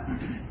 time.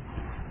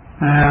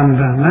 And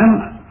then,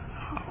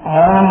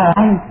 all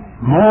along,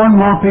 more and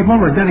more people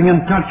were getting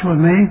in touch with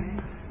me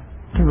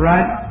to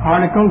write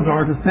articles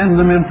or to send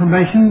them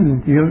information.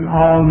 You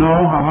all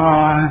know how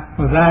I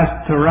was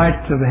asked to write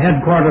to the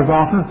headquarters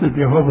office of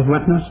Jehovah's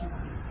Witness,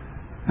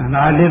 and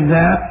I did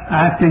that,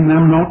 asking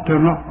them to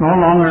no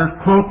longer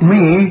quote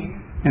me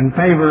in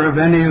favor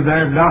of any of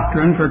their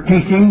doctrines or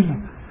teachings.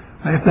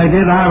 If they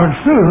did, I would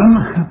sue them.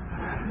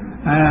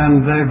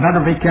 and they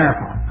better be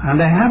careful. And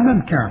they have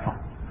been careful.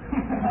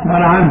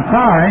 But I'm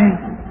sorry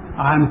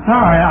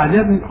I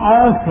didn't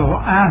also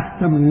ask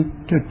them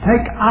to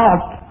take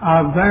out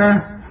of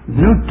their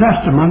New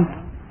Testament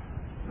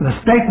the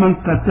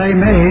statement that they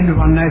made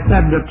when they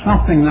said that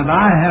something that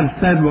I had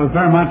said was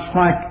very much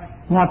like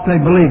what they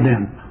believed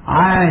in.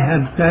 I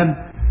had said,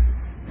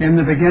 in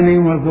the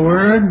beginning was the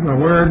Word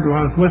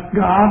was with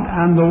God,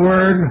 and the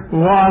Word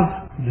was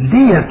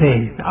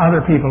deity.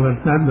 Other people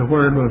had said the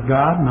Word was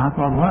God, and I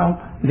thought,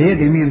 well,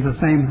 deity means the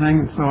same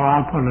thing, so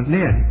I'll put it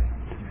deity.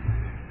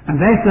 And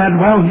they said,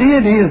 well,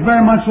 deity is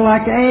very much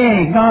like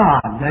a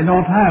God. They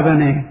don't have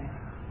any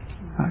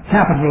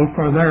capital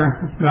for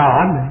their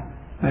God.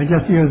 They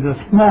just use a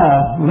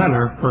small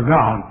letter for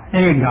God,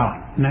 a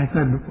God. And they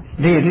said,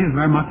 deity is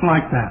very much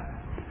like that.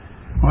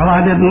 Well,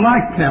 I didn't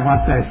like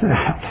what they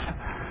said.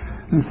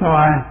 And so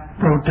I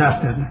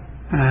protested.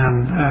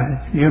 And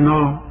you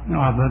know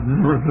the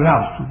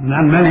results. And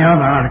then many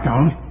other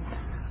articles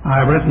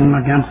I've written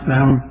against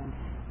them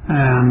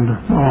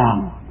and so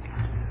on.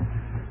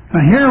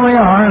 But here we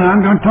are, and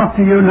I'm going to talk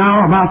to you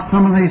now about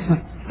some of these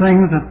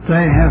things that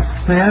they have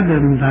said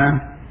in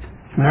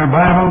their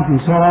Bibles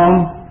and so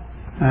on.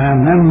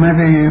 And then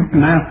maybe you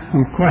can ask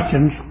some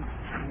questions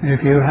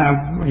if you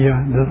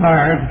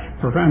desire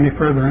for any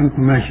further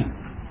information.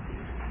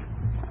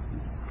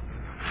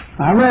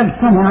 I read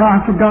somewhere,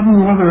 I've forgotten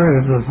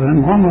whether it was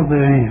in one of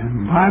the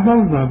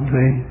Bibles of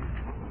the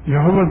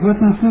Jehovah's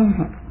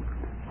Witnesses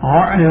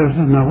or it was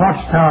in the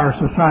Watchtower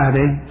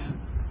Society's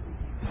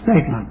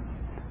statement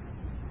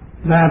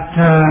that,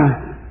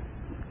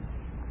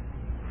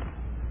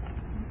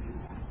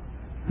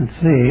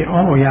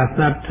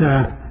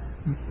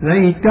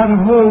 they got a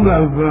hold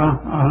of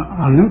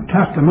a New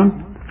Testament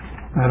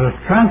that was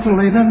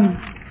translated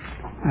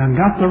and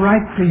got the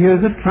right to use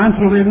it,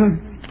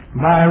 translated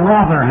by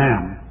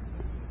Rotherham,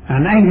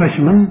 an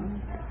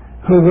Englishman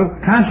who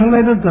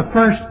translated the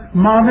first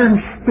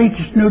modern speech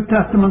New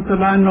Testament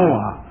that I know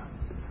of.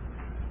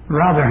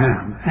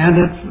 Rotherham. And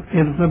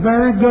it's a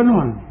very good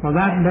one. For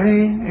that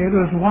day, it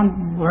was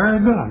one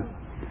very good.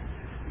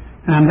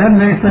 And then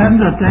they said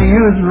that they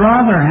used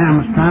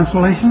Rotherham's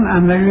translation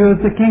and they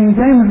used the King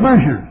James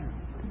Version.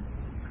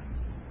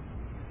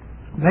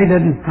 They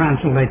didn't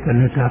translate the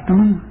New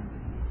Testament.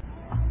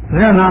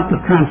 They're not the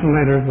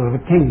translators of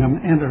the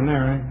Kingdom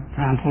Interlinear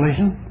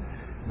Translation.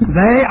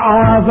 They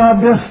are the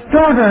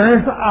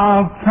distorters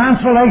of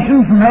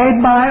translations made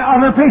by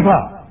other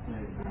people.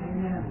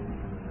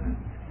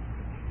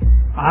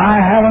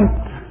 I haven't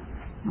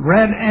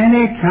read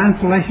any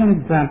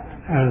translation that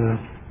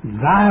is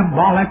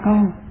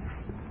diabolical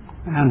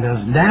and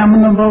as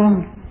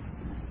damnable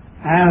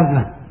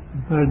as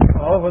the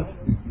Jehovah's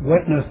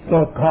Witness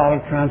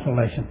so-called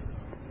translation.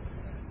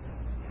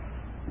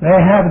 They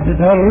have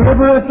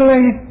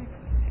deliberately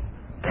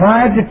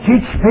tried to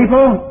teach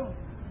people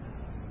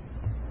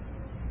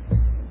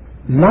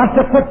not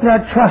to put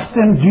their trust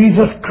in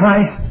Jesus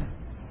Christ.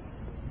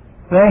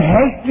 They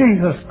hate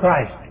Jesus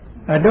Christ.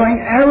 They're doing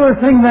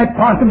everything they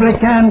possibly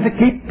can to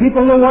keep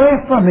people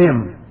away from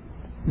Him,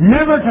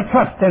 never to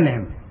trust in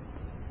Him.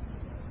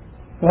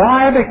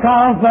 Why?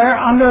 Because they're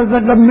under the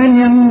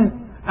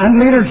dominion and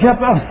leadership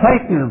of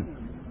Satan.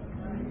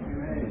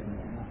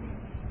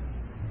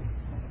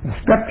 The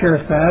Scripture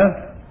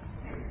says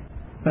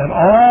that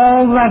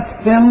all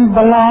that sin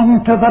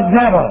belongs to the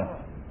devil.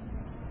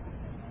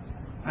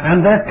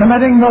 And they're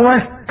committing the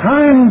worst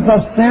kinds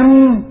of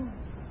sin.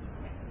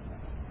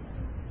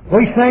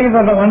 We say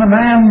that when a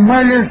man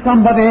murders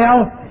somebody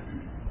else,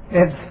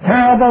 it's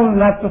terrible, and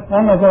that's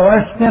one of the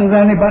worst sins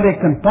anybody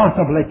can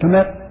possibly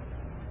commit.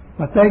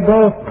 But they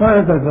go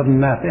further than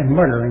that in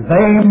murdering.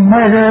 They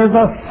murder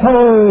the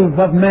souls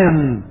of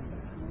men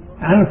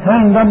and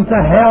send them to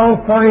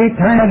hell for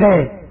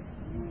eternity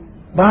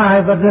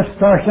by the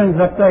distortions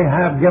that they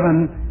have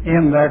given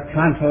in their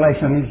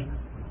translations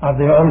of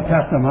the Old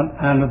Testament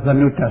and of the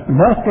New Testament.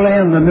 Mostly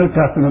in the New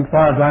Testament, as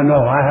far as I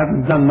know. I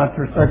haven't done much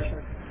research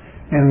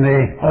in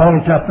the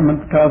Old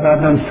Testament because I've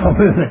been so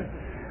busy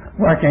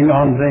working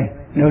on the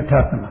New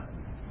Testament.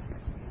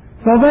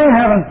 So they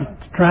haven't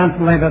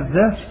translated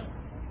this.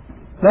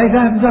 They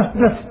have just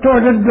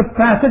distorted the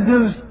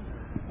passages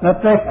that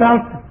they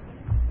felt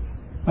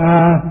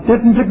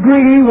didn't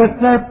agree with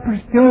their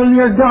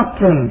peculiar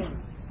doctrines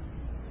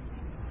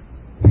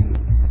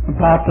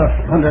about the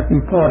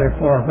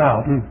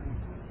 144,000.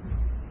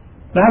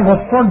 That was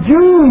for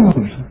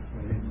Jews.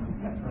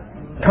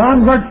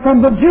 Converts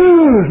from the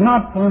Jews,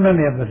 not from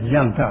any of the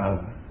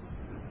Gentiles.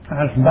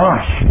 That's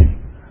bosh.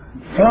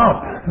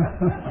 Slop.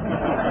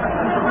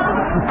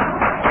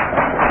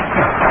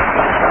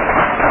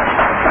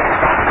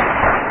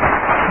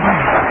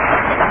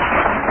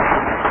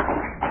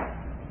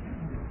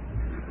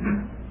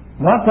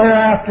 What they're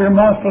after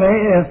mostly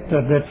is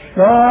to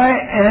destroy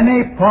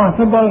any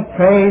possible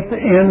faith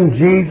in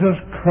Jesus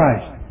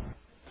Christ.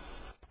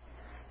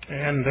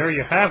 And there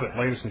you have it,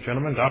 ladies and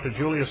gentlemen. Dr.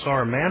 Julius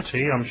R.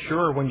 Manti. I'm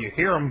sure when you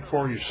hear him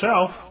for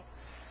yourself,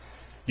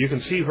 you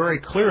can see very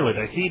clearly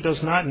that he does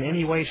not in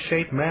any way,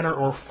 shape, manner,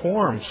 or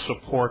form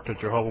support the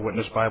Jehovah's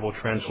Witness Bible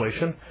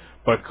translation,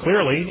 but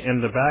clearly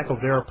in the back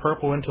of their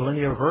purple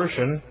interlinear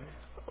version,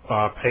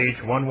 page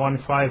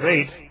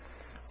 1158,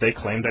 they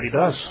claim that he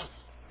does.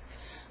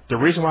 The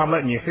reason why I'm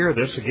letting you hear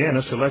this, again,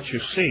 is to let you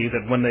see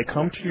that when they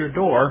come to your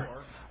door,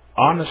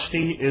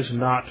 honesty is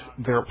not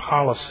their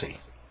policy.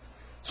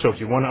 So if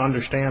you want to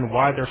understand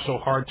why they're so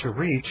hard to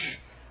reach,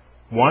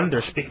 1,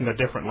 they're speaking a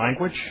different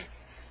language.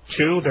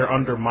 2, they're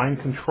under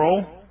mind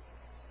control.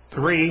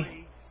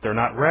 3, they're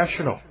not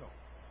rational.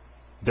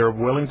 They're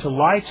willing to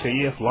lie to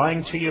you. If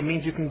lying to you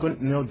means you can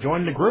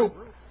join the group,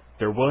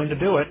 they're willing to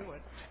do it.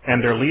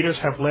 And their leaders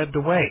have led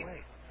the way.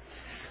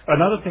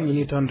 Another thing you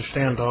need to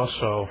understand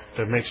also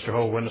that makes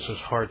Jehovah's Witnesses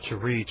hard to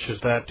reach is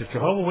that the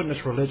Jehovah's Witness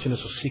religion is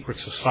a secret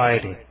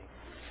society.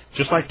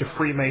 Just like the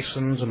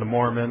Freemasons and the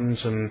Mormons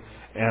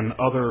and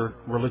other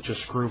religious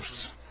groups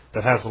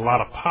that has a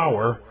lot of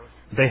power,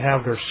 they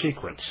have their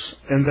secrets.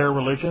 In their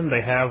religion,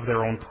 they have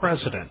their own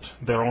president,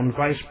 their own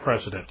vice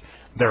president,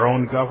 their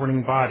own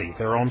governing body,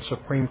 their own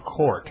Supreme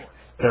Court,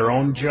 their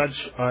own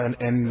judge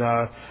and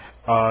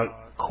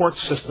court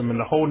system in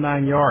the whole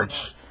 9 yards.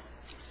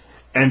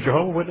 And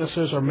Jehovah's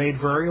Witnesses are made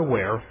very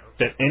aware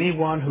that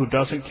anyone who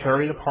doesn't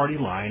carry the party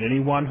line,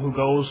 anyone who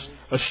goes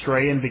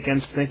astray and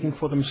begins thinking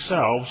for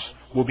themselves,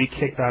 will be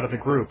kicked out of the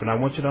group. And I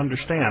want you to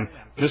understand,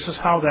 this is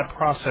how that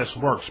process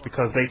works,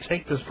 because they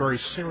take this very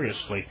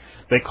seriously.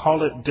 They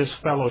call it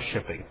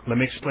disfellowshipping. Let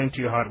me explain to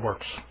you how it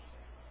works.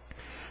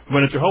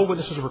 When a Jehovah's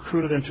Witness is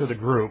recruited into the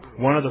group,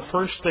 one of the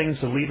first things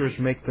the leaders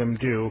make them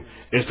do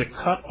is to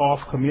cut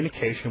off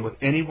communication with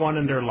anyone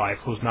in their life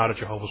who's not a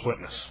Jehovah's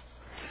Witness.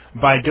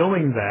 By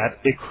doing that,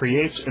 it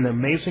creates an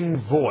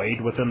amazing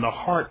void within the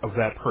heart of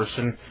that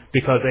person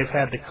because they've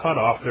had to cut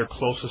off their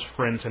closest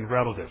friends and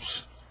relatives.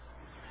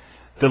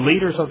 The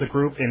leaders of the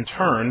group, in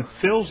turn,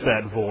 fills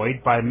that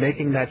void by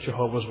making that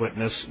Jehovah's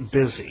Witness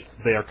busy.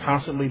 They are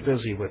constantly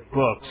busy with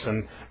books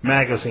and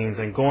magazines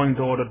and going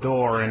door to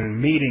door and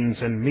meetings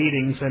and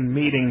meetings and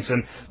meetings,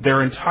 and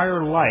their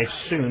entire life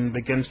soon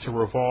begins to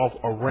revolve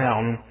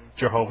around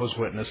Jehovah's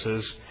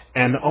Witnesses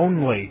and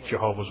only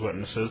Jehovah's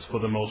Witnesses for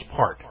the most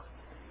part.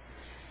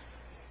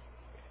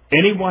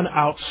 Anyone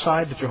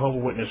outside the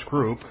Jehovah's Witness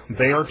group,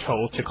 they are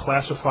told to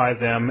classify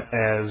them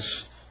as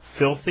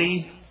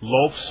filthy,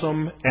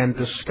 loathsome, and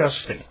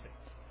disgusting.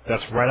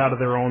 That's right out of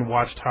their own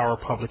Watchtower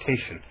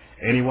publication.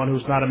 Anyone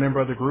who's not a member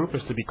of the group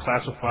is to be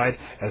classified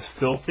as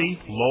filthy,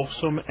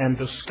 loathsome, and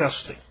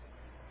disgusting.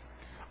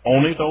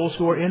 Only those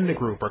who are in the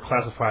group are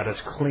classified as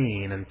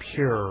clean and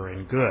pure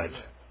and good.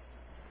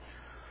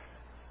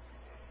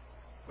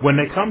 When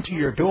they come to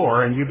your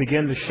door and you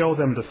begin to show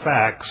them the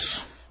facts,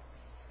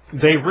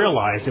 they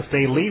realize if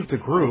they leave the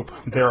group,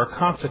 there are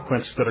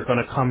consequences that are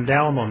going to come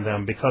down on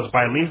them, because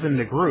by leaving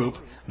the group,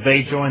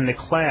 they join the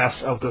class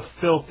of the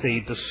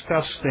filthy,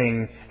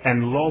 disgusting,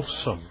 and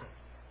loathsome.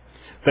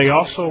 They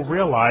also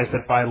realize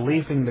that by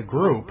leaving the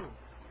group,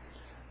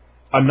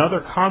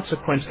 another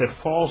consequence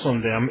that falls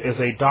on them is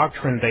a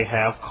doctrine they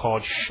have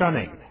called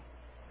shunning.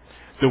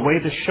 The way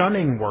the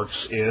shunning works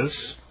is,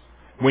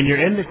 when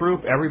you're in the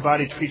group,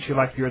 everybody treats you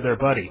like you're their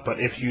buddy. But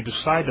if you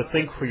decide to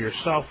think for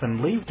yourself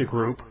and leave the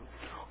group,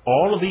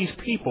 all of these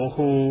people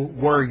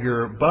who were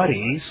your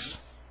buddies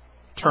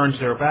turns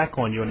their back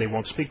on you and they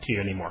won't speak to you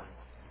anymore.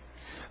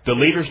 The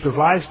leaders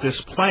devised this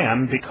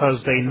plan because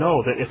they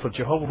know that if a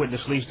Jehovah's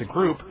Witness leaves the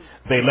group,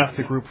 they left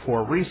the group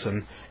for a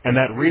reason, and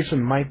that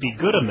reason might be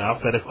good enough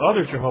that if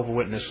other Jehovah's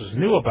Witnesses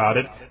knew about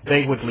it,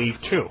 they would leave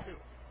too.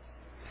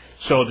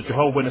 So the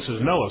Jehovah's Witnesses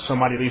know if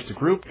somebody leaves the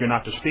group, you're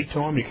not to speak to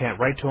them, you can't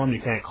write to them,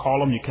 you can't call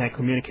them, you can't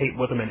communicate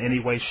with them in any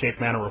way, shape,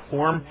 manner, or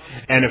form.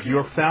 And if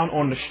you're found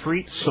on the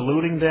street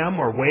saluting them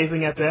or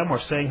waving at them or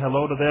saying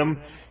hello to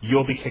them,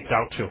 you'll be kicked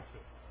out too.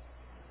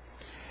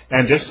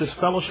 And this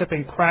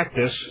fellowshipping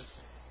practice,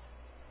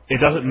 it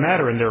doesn't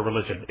matter in their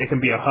religion. It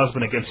can be a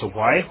husband against a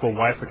wife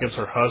against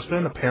her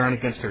husband, a parent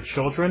against their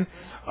children,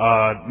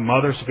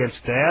 mothers against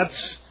dads,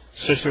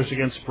 sisters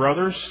against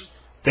brothers.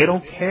 They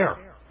don't care.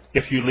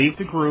 If you leave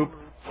the group,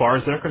 as far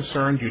as they're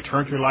concerned, you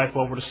turned your life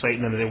over to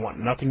Satan and they want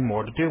nothing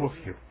more to do with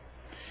you.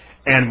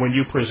 And when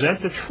you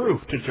present the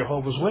truth to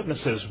Jehovah's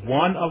Witnesses,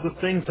 one of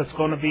the things that's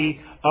going to be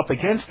up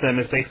against them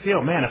is they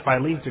feel, man, if I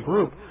leave the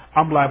group,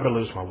 I'm liable to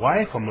lose my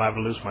wife, I'm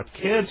liable to lose my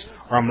kids,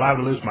 or I'm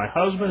liable to lose my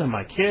husband and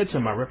my kids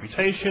and my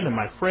reputation and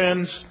my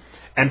friends.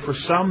 And for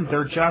some,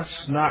 they're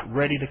just not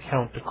ready to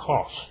count the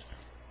cost.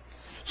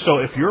 So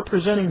if you're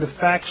presenting the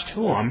facts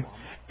to them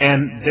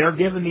and they're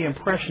given the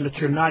impression that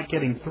you're not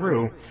getting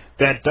through,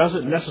 that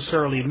doesn't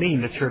necessarily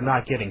mean that you're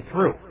not getting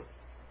through.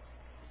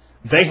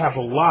 They have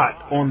a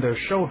lot on their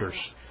shoulders.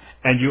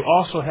 And you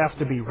also have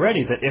to be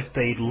ready that if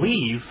they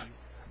leave,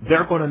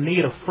 they're going to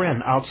need a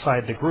friend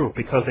outside the group,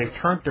 because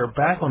they've turned their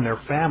back on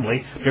their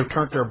family, they've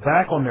turned their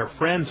back on their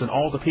friends and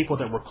all the people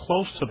that were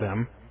close to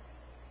them.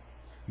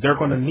 They're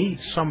going to need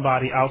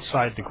somebody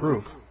outside the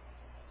group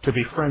to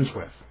be friends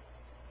with.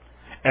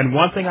 And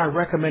one thing I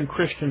recommend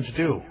Christians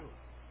do,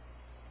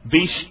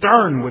 be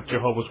stern with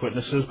Jehovah's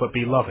Witnesses, but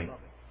be loving.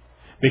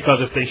 Because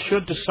if they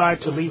should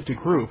decide to leave the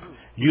group,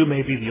 you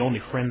may be the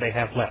only friend they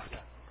have left.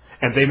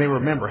 And they may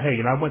remember, hey,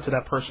 I went to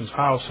that person's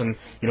house and,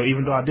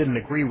 even though I didn't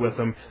agree with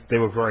them, they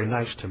were very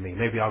nice to me.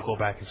 Maybe I'll go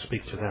back and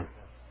speak to them.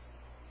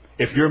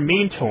 If you're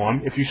mean to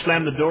them, if you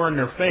slam the door in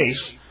their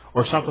face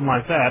or something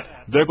like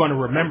that, they're going to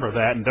remember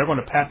that and they're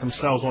going to pat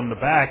themselves on the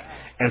back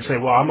and say,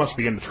 well, I must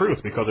be in the truth,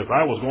 because if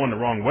I was going the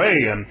wrong way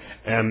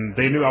and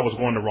they knew I was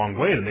going the wrong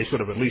way, then they should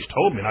have at least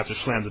told me, not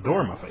just slammed the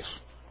door in my face.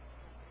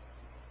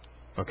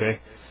 Okay?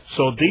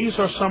 So these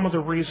are some of the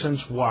reasons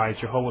why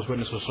Jehovah's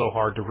Witnesses are so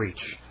hard to reach.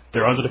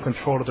 They're under the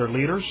control of their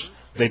leaders.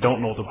 They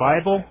don't know the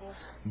Bible.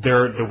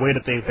 The way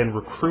that they've been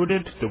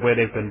recruited, the way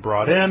they've been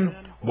brought in,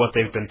 what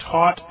they've been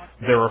taught.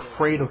 They're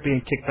afraid of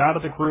being kicked out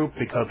of the group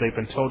because they've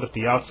been told that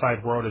the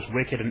outside world is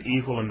wicked and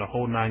evil and the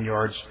whole 9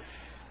 yards.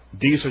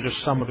 These are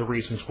just some of the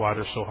reasons why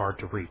they're so hard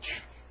to reach.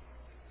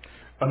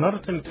 Another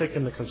thing to take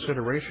into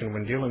consideration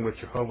when dealing with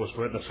Jehovah's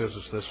Witnesses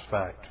is this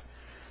fact.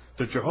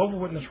 The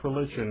Jehovah's Witness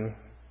religion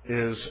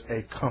is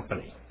a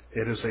company.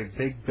 It is a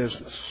big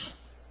business.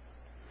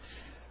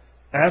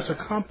 As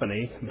a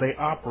company, they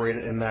operate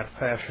in that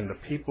fashion.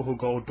 The people who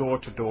go door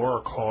to door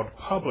are called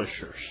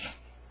publishers.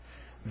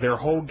 Their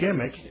whole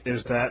gimmick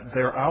is that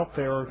they're out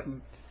there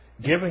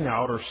giving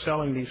out or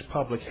selling these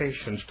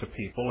publications to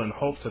people in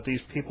hopes that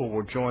these people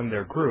will join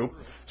their group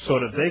so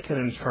that they can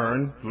in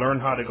turn learn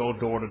how to go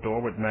door to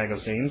door with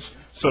magazines,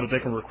 so that they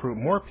can recruit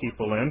more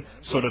people in,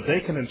 so that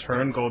they can in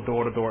turn go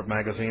door to door with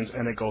magazines,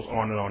 and it goes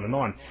on and on and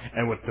on.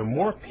 And with the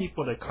more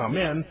people that come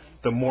in,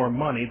 the more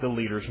money the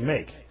leaders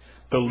make.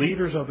 The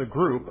leaders of the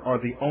group are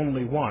the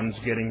only ones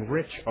getting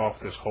rich off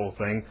this whole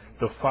thing.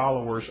 The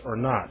followers are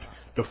not.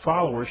 The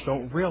followers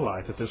don't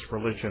realize that this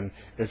religion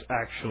is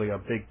actually a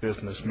big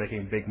business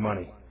making big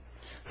money.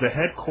 The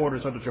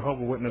headquarters of the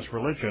Jehovah's Witness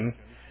religion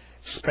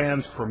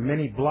spans for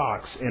many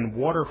blocks in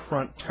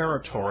waterfront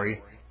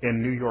territory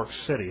in New York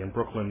City, in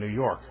Brooklyn, New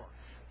York.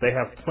 They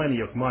have plenty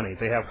of money.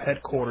 They have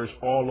headquarters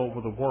all over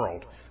the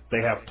world.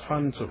 They have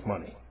tons of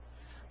money.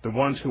 The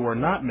ones who are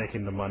not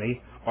making the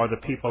money are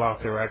the people out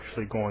there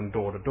actually going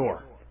door to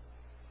door.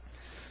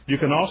 You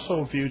can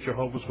also view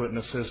Jehovah's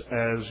Witnesses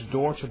as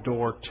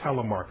door-to-door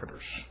telemarketers.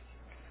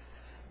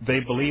 They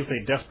believe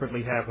they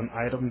desperately have an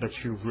item that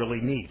you really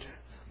need.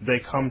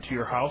 They come to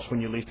your house when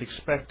you least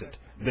expect it.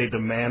 They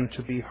demand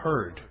to be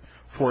heard.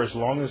 For as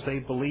long as they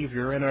believe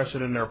you're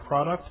interested in their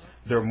product,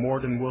 they're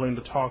more than willing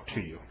to talk to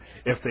you.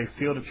 If they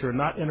feel that you're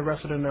not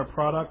interested in their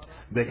product,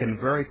 they can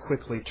very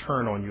quickly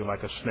turn on you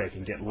like a snake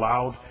and get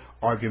loud,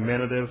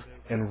 argumentative,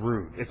 and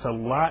rude. It's a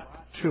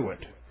lot to it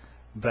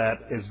that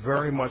is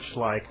very much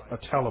like a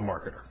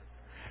telemarketer.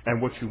 And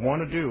what you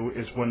want to do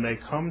is when they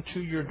come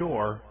to your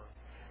door,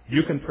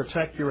 you can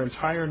protect your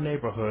entire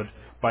neighborhood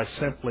by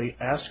simply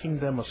asking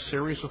them a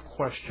series of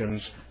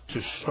questions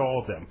to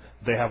stall them.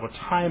 They have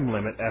a time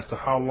limit as to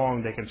how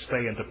long they can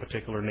stay into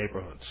particular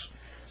neighborhoods.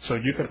 So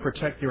you can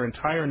protect your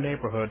entire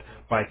neighborhood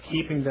by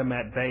keeping them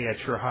at bay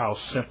at your house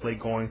simply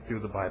going through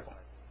the Bible.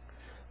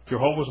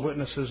 Jehovah's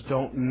Witnesses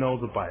don't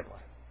know the Bible.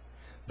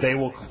 They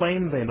will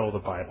claim they know the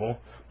Bible,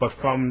 but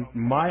from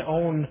my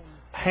own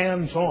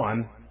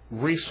hands-on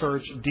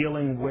research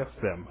dealing with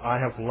them, I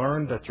have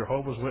learned that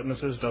Jehovah's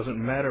Witnesses,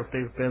 doesn't matter if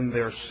they've been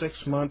there 6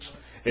 months,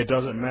 it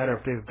doesn't matter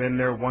if they've been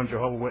there. One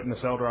Jehovah's Witness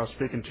elder I was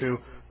speaking to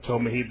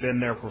told me he'd been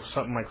there for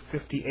something like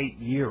 58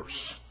 years.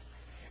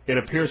 It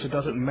appears it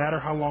doesn't matter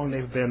how long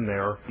they've been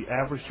there, the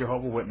average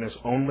Jehovah's Witness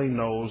only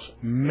knows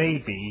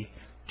maybe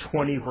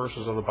 20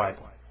 verses of the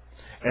Bible.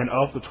 And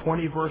of the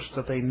 20 verses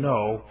that they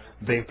know,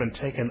 they've been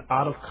taken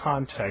out of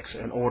context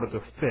in order to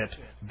fit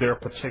their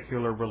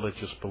particular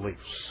religious beliefs.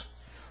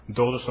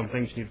 Those are some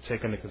things you need to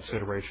take into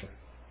consideration.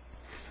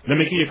 Let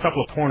me give you a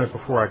couple of pointers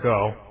before I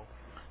go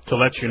to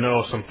let you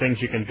know some things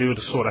you can do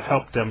to sort of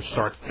help them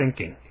start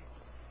thinking.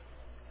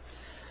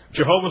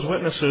 Jehovah's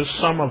Witnesses,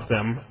 some of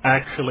them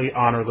actually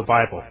honor the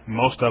Bible.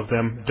 Most of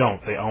them don't.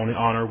 They only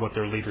honor what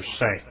their leaders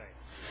say.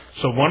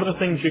 So one of the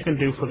things you can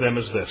do for them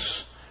is this.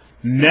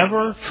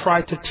 Never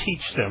try to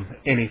teach them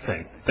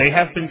anything. They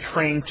have been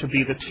trained to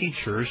be the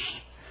teachers,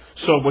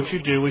 so what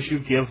you do is you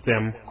give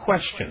them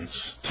questions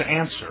to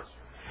answer.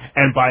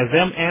 And by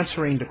them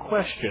answering the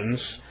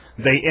questions,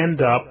 they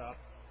end up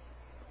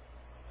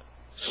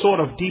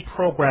sort of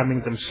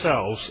deprogramming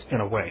themselves in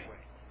a way.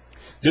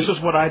 This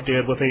is what I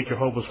did with a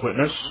Jehovah's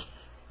Witness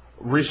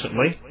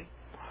recently.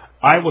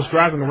 I was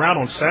driving around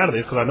on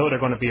Saturdays because I know they're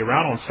going to be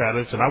around on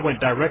Saturdays, and I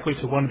went directly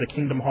to one of the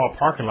Kingdom Hall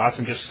parking lots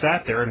and just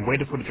sat there and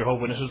waited for the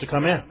Jehovah's Witnesses to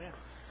come in.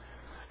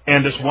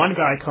 And this one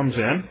guy comes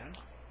in,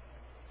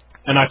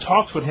 and I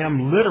talked with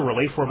him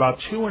literally for about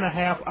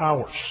 2.5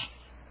 hours.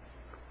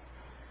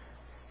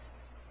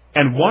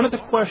 And one of the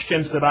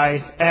questions that I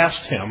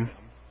asked him,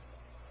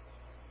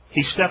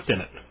 he stepped in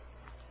it,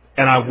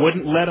 and I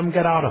wouldn't let him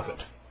get out of it.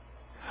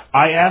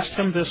 I asked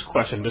him this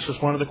question. This is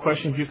one of the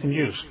questions you can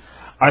use.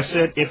 I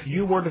said, if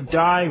you were to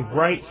die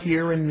right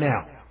here and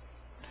now,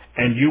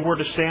 and you were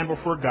to stand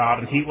before God,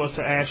 and He was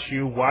to ask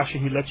you, why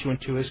should He let you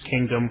into His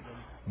kingdom,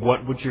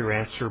 what would your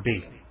answer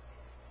be?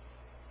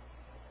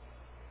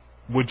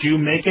 Would you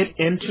make it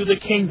into the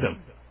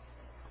kingdom?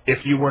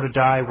 if you were to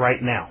die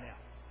right now?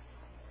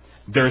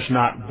 There's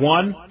not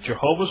one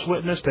Jehovah's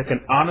Witness that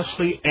can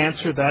honestly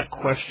answer that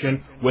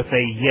question with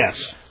a yes,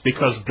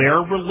 because their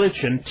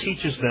religion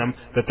teaches them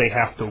that they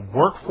have to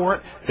work for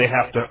it, they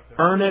have to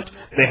earn it,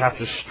 they have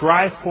to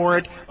strive for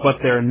it, but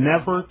they're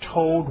never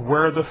told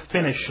where the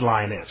finish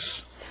line is.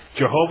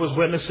 Jehovah's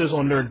Witnesses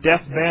on their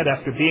deathbed,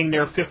 after being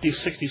there 50,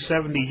 60,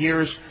 70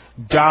 years,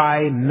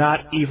 die not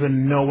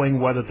even knowing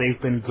whether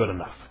they've been good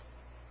enough.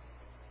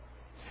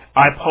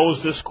 I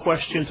posed this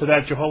question to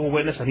that Jehovah's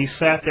Witness, and he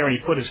sat there and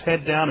he put his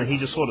head down and he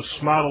just sort of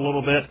smiled a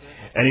little bit,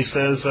 and he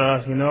says,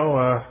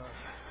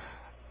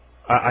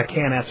 I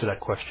can't answer that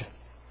question.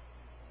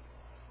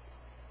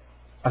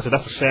 I said,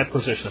 that's a sad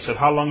position. I said,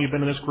 how long have you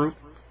been in this group?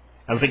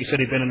 And I think he said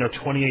he'd been in there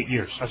 28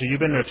 years. I said, you've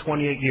been there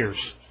 28 years,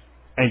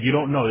 and you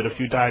don't know that if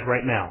you died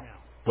right now,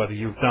 whether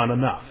you've done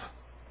enough.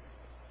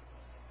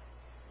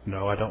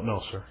 No, I don't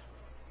know, sir.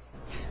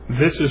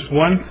 This is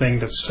one thing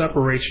that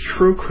separates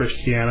true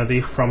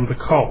Christianity from the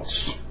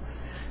cults.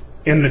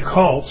 In the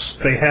cults,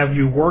 they have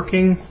you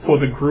working for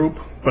the group,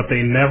 but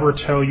they never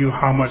tell you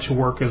how much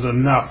work is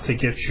enough to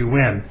get you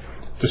in.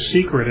 The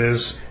secret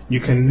is you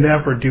can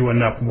never do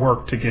enough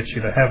work to get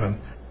you to heaven.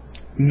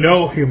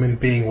 No human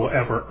being will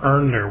ever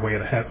earn their way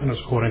to heaven,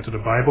 according to the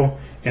Bible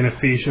in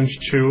Ephesians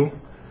 2,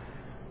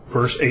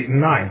 verse 8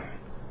 and 9.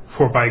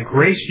 For by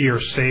grace ye are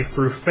saved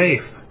through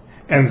faith,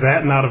 and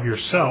that not of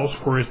yourselves,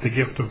 for it is the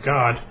gift of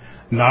God,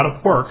 not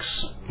of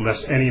works,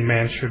 lest any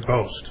man should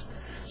boast.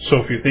 So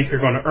if you think you're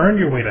going to earn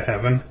your way to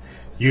heaven,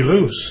 you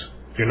lose.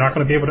 You're not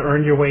going to be able to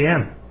earn your way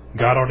in.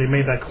 God already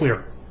made that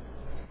clear.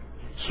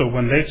 So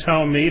when they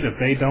tell me that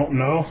they don't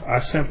know, I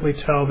simply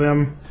tell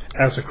them,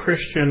 as a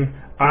Christian,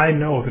 I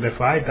know that if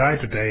I die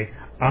today,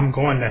 I'm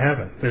going to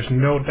heaven. There's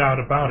no doubt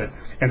about it.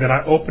 And then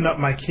I open up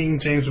my King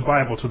James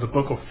Bible to the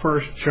book of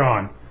 1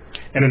 John.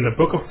 And in the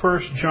book of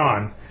 1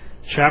 John,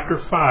 chapter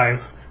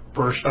 5,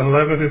 verse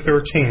 11 to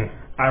 13,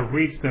 I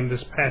read them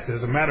this passage.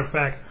 As a matter of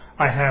fact,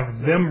 I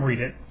have them read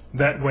it.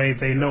 That way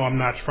they know I'm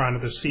not trying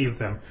to deceive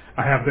them.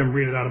 I have them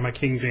read it out of my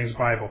King James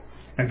Bible.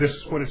 And this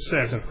is what it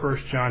says in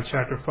 1 John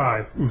chapter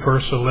 5,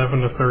 verse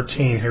 11 to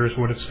 13. Here's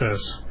what it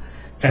says.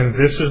 And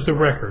this is the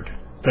record,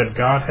 that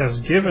God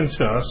has given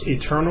to us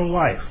eternal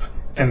life,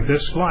 and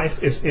this life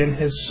is in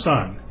his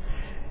Son.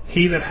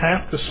 He that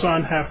hath the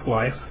Son hath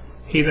life.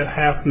 He that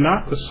hath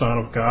not the Son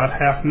of God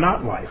hath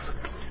not life.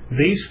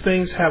 These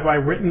things have I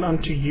written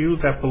unto you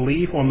that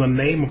believe on the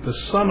name of the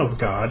Son of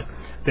God,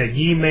 that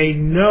ye may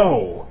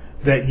know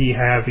that ye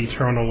have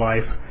eternal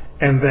life,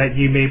 and that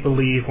ye may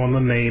believe on the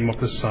name of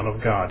the Son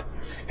of God.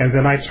 And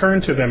then I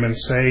turn to them and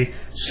say,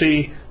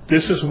 see,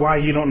 this is why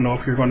you don't know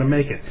if you're going to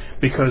make it.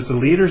 Because the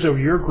leaders of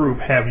your group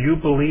have you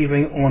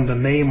believing on the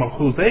name of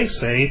who they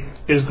say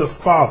is the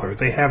Father.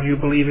 They have you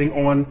believing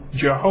on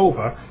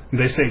Jehovah.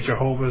 They say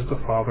Jehovah is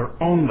the Father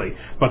only.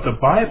 But the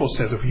Bible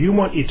says if you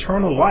want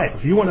eternal life,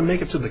 if you want to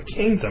make it to the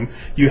kingdom,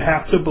 you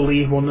have to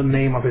believe on the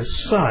name of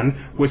his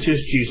Son, which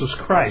is Jesus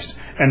Christ.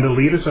 And the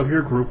leaders of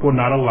your group will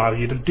not allow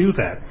you to do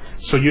that.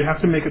 So you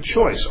have to make a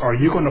choice. Are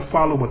you going to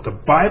follow what the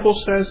Bible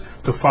says,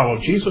 to follow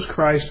Jesus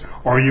Christ,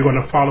 or are you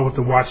going to follow what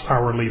the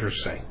Watchtower leaders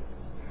say?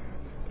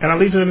 And I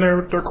leave it in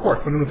their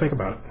court for them to think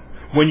about it.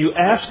 When you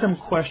ask them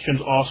questions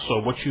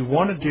also, what you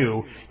want to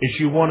do is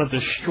you want to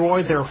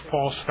destroy their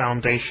false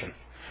foundation.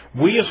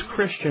 We as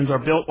Christians are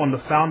built on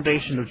the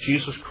foundation of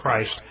Jesus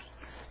Christ.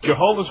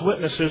 Jehovah's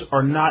Witnesses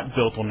are not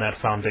built on that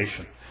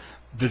foundation.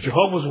 The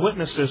Jehovah's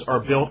Witnesses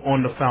are built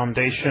on the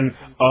foundation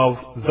of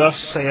thus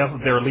saith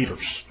their leaders.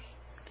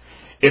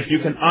 If you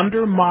can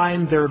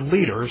undermine their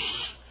leaders,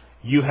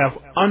 you have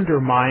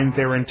undermined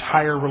their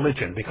entire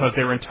religion, because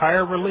their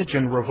entire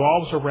religion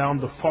revolves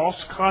around the false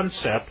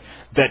concept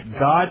that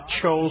God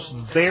chose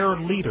their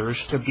leaders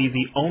to be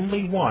the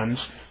only ones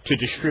to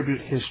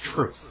distribute his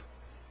truth.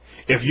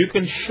 If you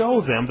can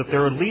show them that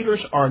their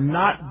leaders are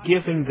not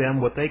giving them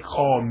what they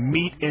call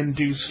meat in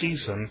due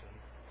season,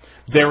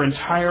 their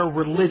entire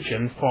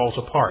religion falls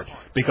apart,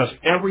 because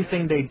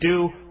everything they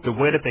do, the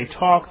way that they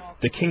talk,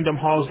 the kingdom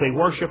halls they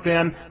worship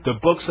in, the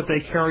books that they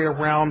carry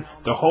around,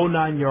 the whole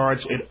 9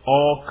 yards, it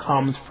all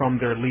comes from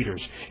their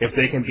leaders. If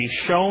they can be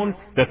shown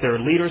that their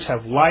leaders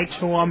have lied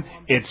to them,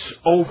 it's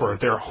over.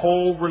 Their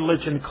whole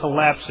religion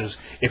collapses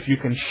if you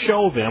can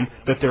show them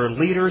that their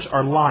leaders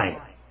are lying.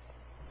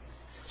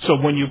 So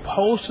when you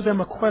pose to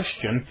them a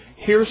question,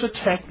 here's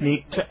a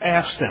technique to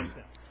ask them.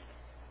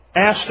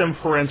 Ask them,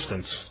 for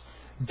instance,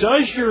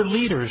 does your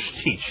leaders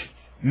teach?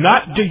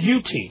 Not do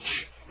you teach.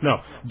 No.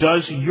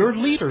 Does your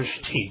leaders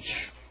teach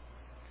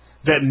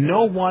that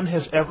no one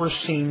has ever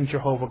seen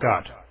Jehovah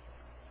God?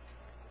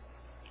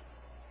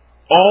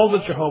 All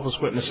the Jehovah's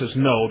Witnesses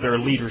know their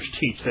leaders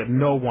teach that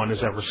no one has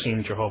ever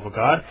seen Jehovah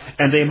God.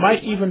 And they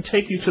might even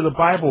take you to the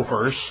Bible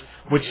verse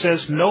which says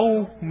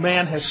no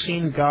man has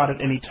seen God at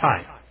any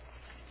time.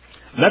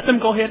 Let them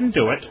go ahead and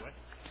do it.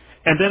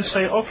 And then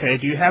say, okay,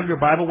 do you have your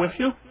Bible with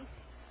you?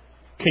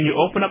 Can you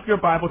open up your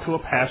Bible to a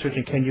passage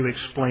and can you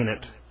explain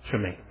it to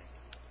me?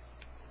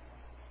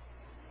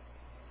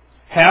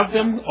 Have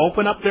them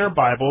open up their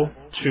Bible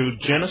to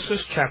Genesis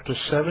chapter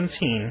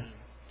 17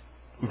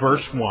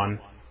 verse 1,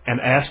 and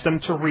ask them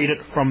to read it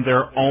from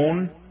their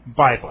own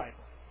Bible.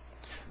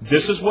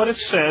 This is what it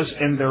says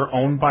in their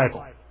own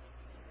Bible.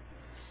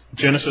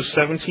 Genesis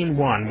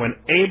 17:1. When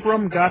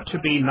Abram got to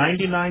be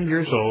 99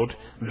 years old,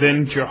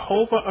 then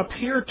Jehovah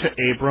appeared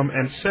to Abram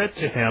and said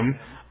to him,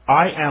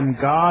 I am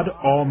God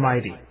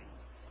Almighty.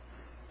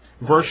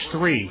 Verse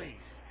 3.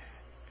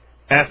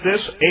 At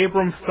this,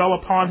 Abram fell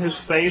upon his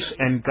face,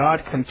 and God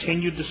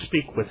continued to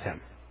speak with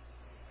him.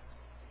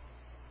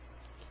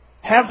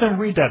 Have them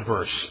read that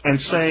verse and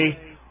say,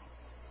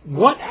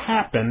 what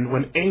happened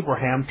when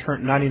Abraham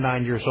turned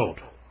 99 years old?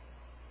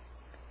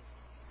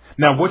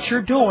 Now, what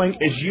you're doing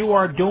is you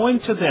are doing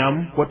to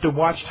them what the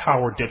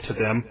Watchtower did to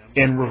them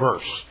in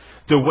reverse.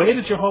 The way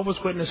the Jehovah's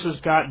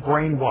Witnesses got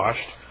brainwashed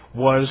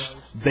was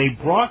they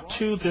brought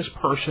to this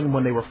person,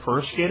 when they were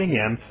first getting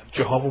in,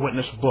 Jehovah's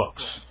Witness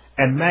books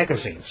and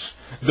magazines.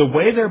 The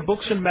way their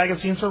books and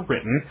magazines are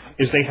written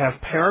is they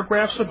have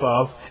paragraphs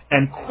above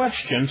and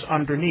questions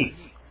underneath.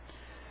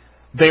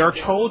 They are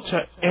told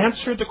to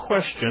answer the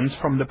questions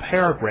from the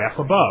paragraph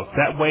above.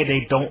 That way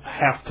they don't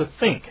have to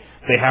think.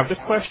 They have the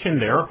question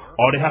there.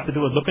 All they have to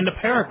do is look in the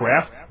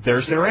paragraph.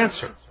 There's their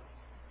answer.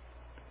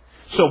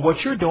 So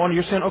what you're doing,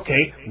 you're saying,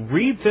 okay,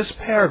 read this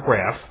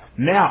paragraph.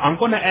 Now I'm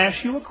going to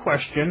ask you a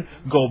question.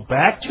 Go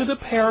back to the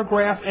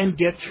paragraph and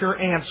get your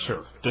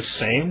answer. The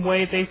same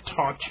way they've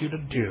taught you to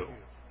do.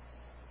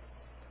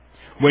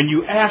 When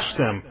you ask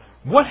them,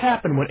 what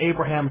happened when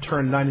Abraham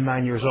turned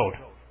 99 years old?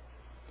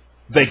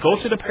 They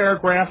go to the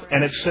paragraph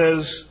and it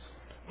says,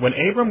 when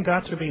Abram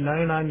got to be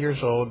 99 years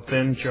old,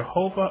 then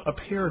Jehovah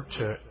appeared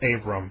to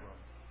Abram.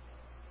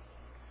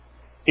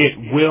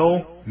 It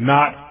will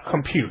not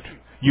compute.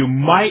 You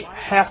might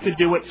have to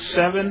do it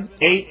 7,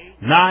 8,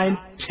 9,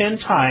 10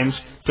 times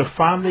to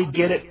finally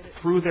get it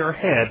through their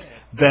head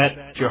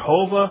that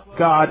Jehovah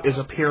God is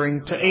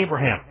appearing to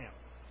Abraham.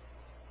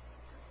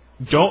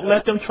 Don't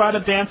let them try to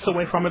dance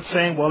away from it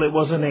saying, well, it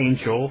was an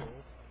angel.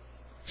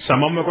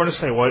 Some of them are going to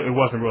say, well, it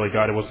wasn't really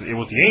God, it was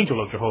the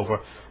angel of Jehovah.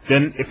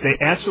 Then if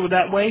they answer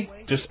that way,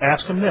 just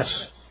ask them this.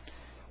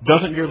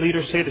 Doesn't your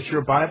leader say that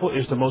your Bible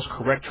is the most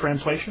correct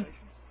translation?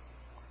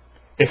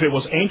 If it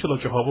was angel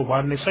of Jehovah,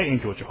 why didn't they say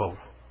angel of Jehovah?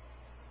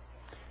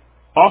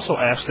 Also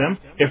ask them,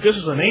 if this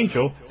is an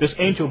angel, this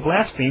angel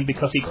blasphemed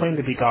because he claimed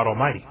to be God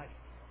Almighty.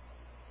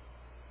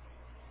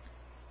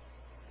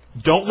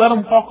 Don't let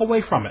them walk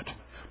away from it.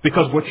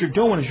 Because what you're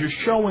doing is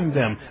you're showing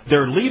them.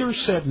 Their leader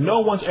said no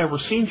one's ever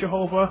seen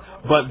Jehovah,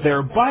 but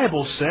their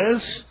Bible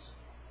says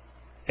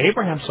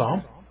Abraham saw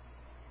him.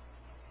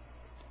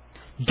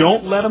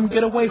 Don't let them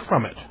get away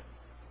from it.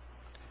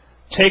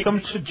 Take them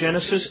to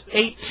Genesis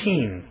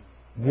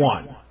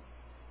 18:1.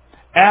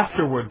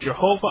 Afterward,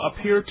 Jehovah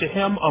appeared to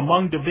him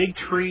among the big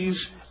trees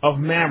of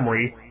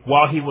Mamre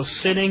while he was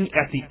sitting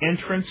at the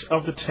entrance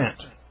of the tent.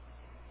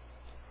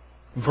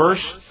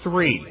 Verse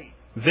 3.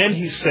 Then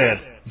he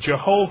said,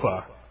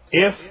 Jehovah,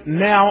 if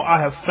now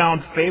I have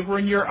found favor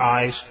in your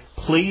eyes,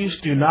 please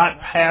do not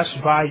pass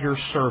by your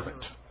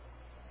servant.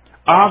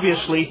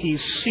 Obviously, he's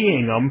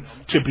seeing them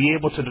to be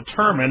able to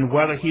determine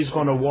whether he's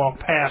going to walk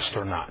past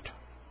or not.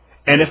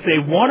 And if they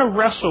want to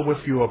wrestle with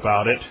you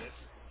about it,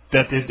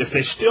 if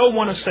they still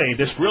want to say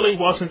this really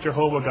wasn't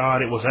Jehovah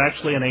God, it was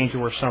actually an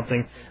angel or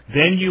something,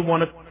 then you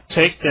want to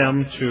take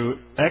them to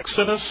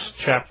Exodus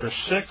chapter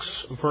 6,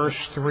 verse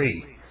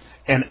 3,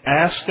 and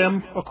ask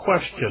them a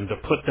question to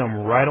put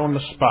them right on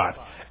the spot.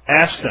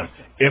 Ask them,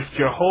 if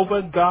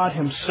Jehovah God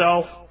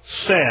himself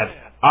said,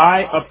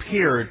 I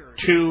appeared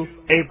to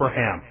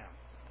Abraham,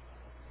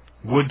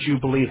 would you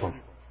believe him?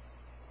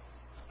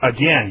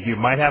 Again, you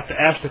might have to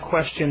ask the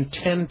question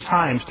 10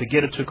 times to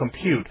get it to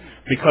compute,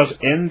 because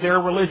in their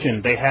religion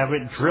they have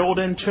it drilled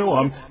into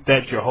them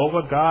that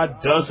Jehovah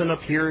God doesn't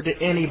appear to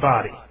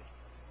anybody.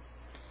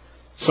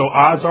 So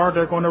odds are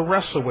they're going to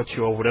wrestle with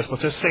you over this, but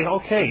just say,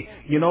 okay,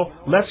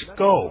 let's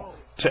go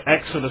to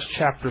Exodus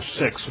chapter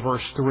 6,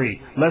 verse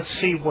 3. Let's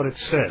see what it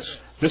says.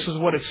 This is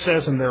what it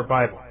says in their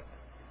Bible.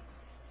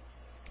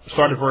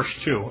 Start at verse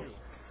 2.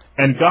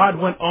 And God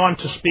went on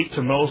to speak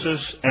to Moses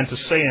and to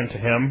say unto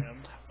him,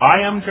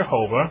 I am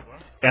Jehovah,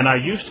 and I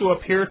used to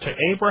appear to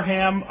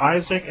Abraham,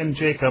 Isaac, and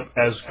Jacob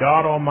as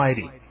God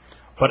Almighty.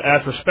 But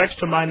as respects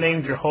to my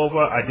name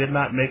Jehovah, I did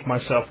not make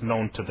myself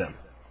known to them.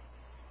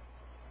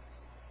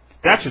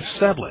 That should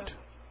settle it.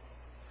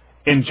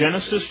 In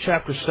Genesis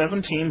chapter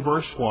 17,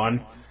 verse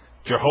 1,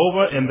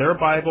 Jehovah in their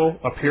Bible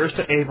appears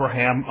to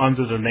Abraham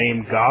under the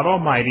name God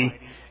Almighty.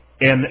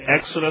 In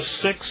Exodus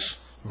 6,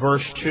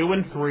 verse 2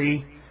 and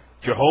 3,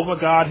 Jehovah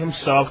God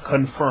himself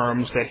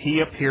confirms that he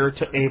appeared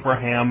to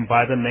Abraham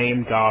by the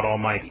name God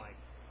Almighty.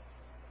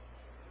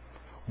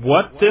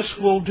 What this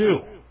will do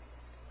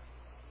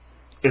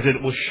is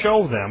it will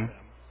show them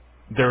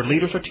their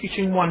leaders are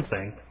teaching one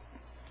thing,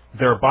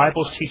 their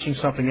Bible is teaching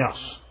something else.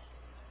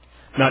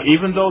 Now,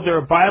 even though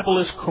their Bible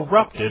is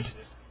corrupted,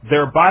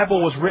 their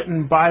Bible was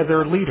written by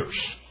their leaders.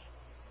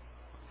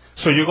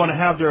 So you're going to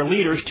have their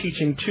leaders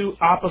teaching two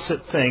opposite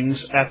things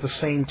at the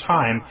same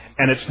time,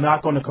 and it's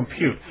not going to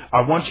compute.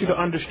 I want you to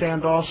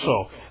understand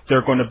also,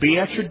 they're going to be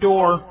at your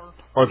door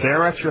are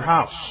there at your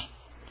house.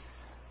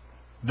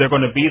 They're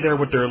going to be there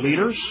with their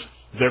leaders.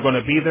 They're going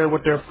to be there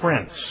with their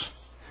friends.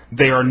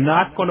 They are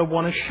not going to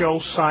want to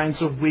show signs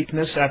of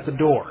weakness at the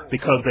door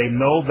because they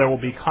know there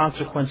will be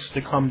consequences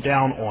to come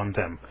down on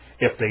them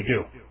if they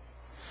do.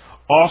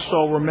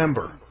 Also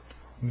remember,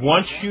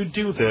 once you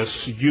do this,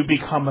 you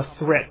become a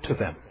threat to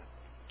them.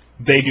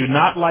 They do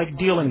not like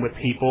dealing with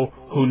people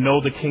who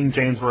know the King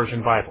James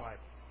Version Bible.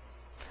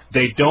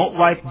 They don't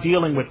like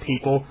dealing with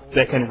people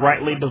that can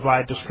rightly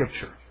divide the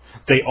Scripture.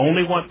 They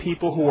only want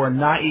people who are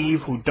naive,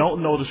 who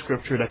don't know the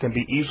Scripture, that can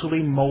be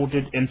easily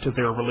molded into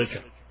their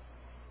religion.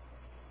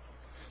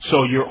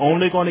 So you're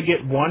only going to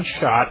get one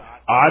shot.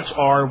 Odds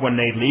are when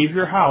they leave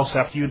your house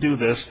after you do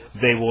this,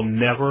 they will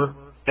never,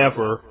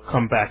 ever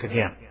come back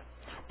again.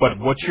 But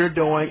what you're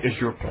doing is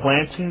you're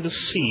planting the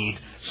seed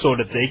so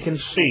that they can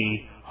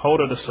see,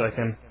 hold it a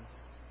second,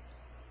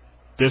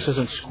 this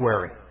isn't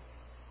squaring.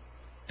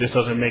 This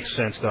doesn't make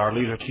sense that our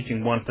leaders are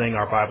teaching one thing,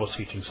 our Bible's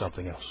teaching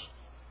something else.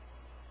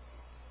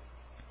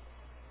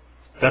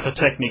 That's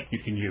a technique you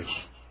can use.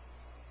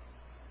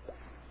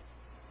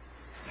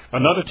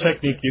 Another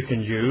technique you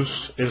can use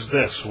is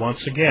this, once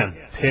again,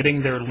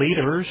 pitting their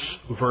leaders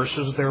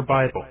versus their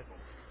Bible.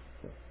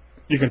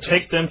 You can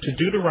take them to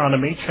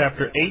Deuteronomy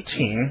chapter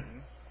 18,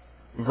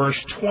 verse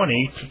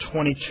 20 to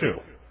 22.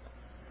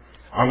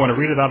 I want to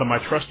read it out of my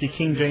trusty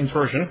King James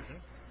Version.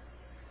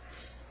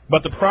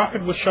 But the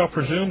prophet which shall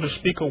presume to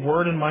speak a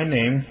word in my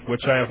name,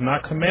 which I have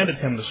not commanded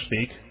him to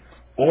speak,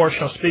 or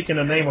shall speak in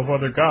the name of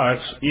other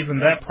gods, even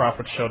that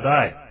prophet shall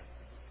die.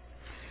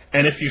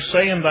 And if you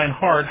say in thine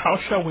heart, how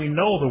shall we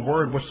know the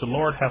word which the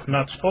Lord hath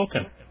not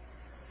spoken?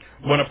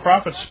 When a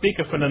prophet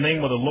speaketh in the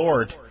name of the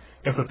Lord,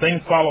 if the thing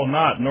follow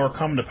not, nor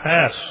come to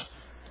pass,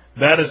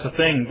 that is the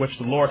thing which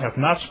the Lord hath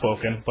not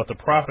spoken, but the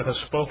prophet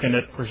hath spoken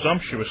it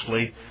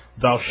presumptuously,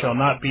 thou shalt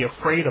not be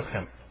afraid of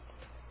him.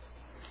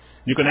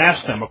 You can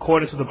ask them,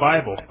 according to the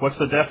Bible, what's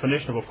the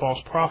definition of a false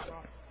prophet?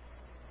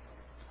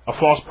 A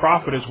false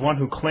prophet is one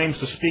who claims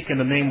to speak in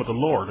the name of the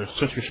Lord.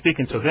 Since you're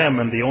speaking to them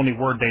and the only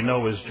word they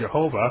know is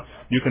Jehovah,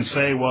 you can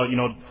say, well,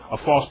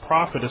 a false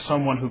prophet is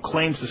someone who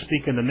claims to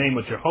speak in the name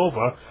of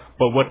Jehovah,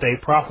 but what they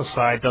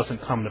prophesy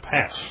doesn't come to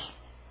pass.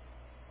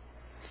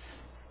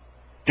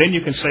 Then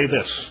you can say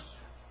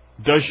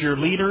this, does your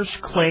leaders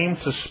claim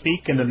to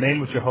speak in the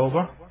name of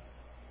Jehovah?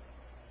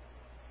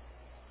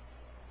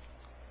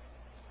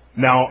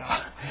 Now,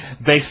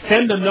 they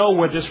tend to know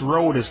where this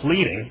road is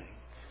leading.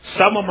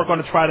 Some of them are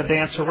going to try to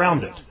dance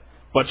around it,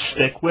 but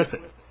stick with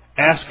it.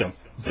 Ask them,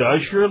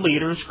 does your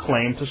leaders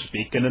claim to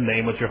speak in the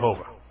name of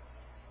Jehovah?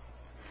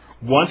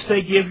 Once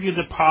they give you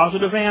the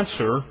positive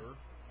answer,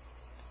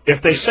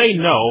 if they say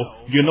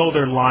no, you know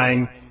they're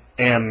lying,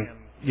 and,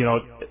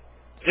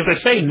 if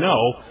they say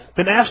no,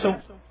 then ask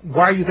them,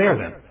 why are you there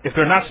then? If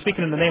they're not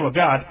speaking in the name of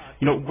God,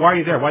 why are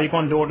you there? Why are you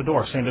going door to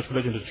door saying this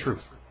religion is the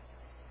truth?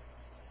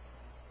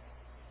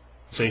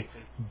 See,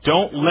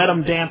 don't let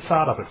them dance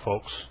out of it,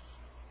 folks.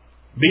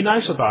 Be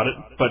nice about it,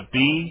 but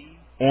be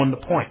on the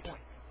point.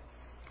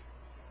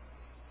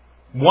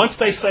 Once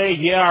they say,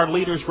 yeah, our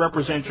leaders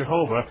represent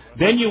Jehovah,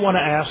 then you want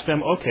to ask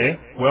them, okay,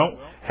 well,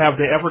 have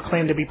they ever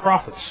claimed to be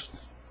prophets?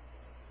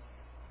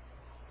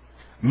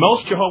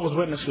 Most Jehovah's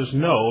Witnesses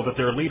know that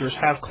their leaders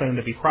have claimed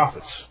to be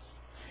prophets.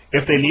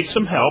 If they need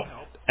some help,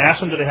 ask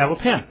them, do they have a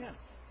pen?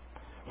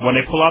 When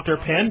they pull out their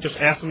pen, just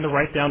ask them to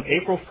write down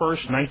April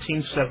 1st,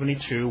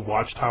 1972,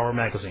 Watchtower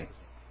Magazine.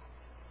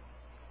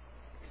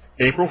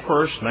 April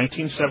 1st,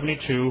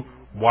 1972,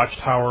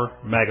 Watchtower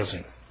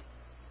Magazine.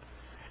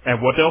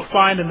 And what they'll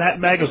find in that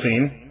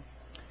magazine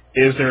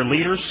is their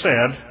leaders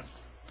said,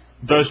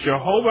 does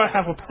Jehovah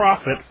have a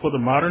prophet for the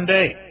modern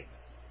day?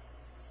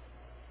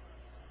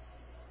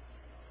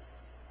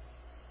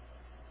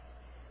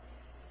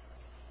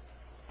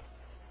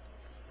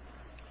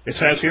 It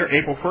says here,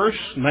 April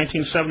 1st,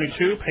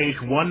 1972, page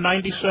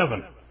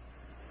 197.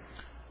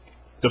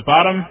 The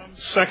bottom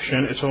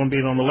section, it's going to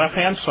be on the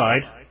left-hand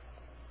side,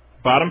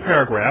 bottom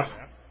paragraph.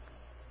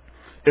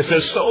 It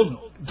says,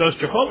 so does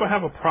Jehovah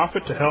have a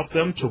prophet to help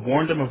them, to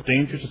warn them of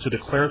dangers, and to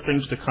declare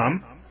things to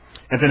come?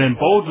 And then in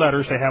bold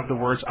letters, they have the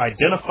words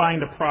identifying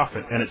the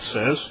prophet. And it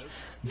says,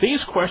 these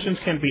questions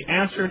can be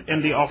answered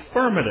in the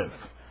affirmative.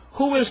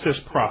 Who is this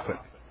prophet?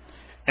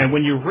 And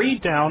when you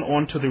read down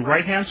onto the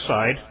right-hand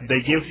side,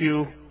 they give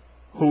you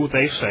who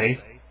they say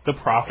the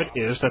prophet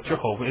is that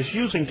Jehovah is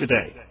using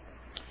today.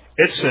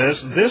 It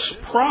says, this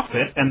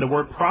prophet, and the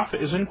word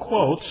prophet is in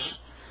quotes,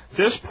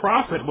 this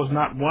prophet was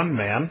not one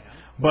man,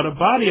 but a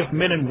body of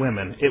men and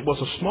women. It was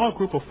a small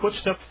group of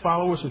footstep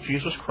followers of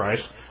Jesus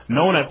Christ,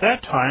 known at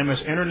that time as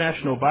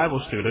International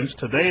Bible Students.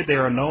 Today they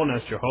are known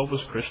as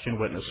Jehovah's Christian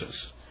Witnesses.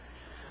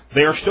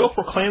 They are still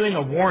proclaiming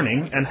a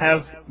warning and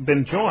have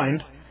been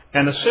joined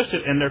and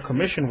assisted in their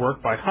commission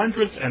work by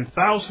hundreds and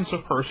thousands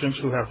of persons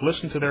who have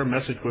listened to their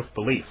message with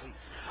belief.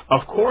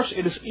 Of course,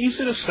 it is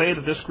easy to say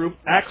that this group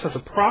acts as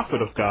a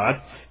prophet of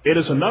God. It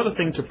is another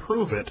thing to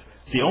prove it.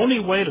 The only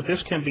way that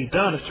this can be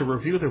done is to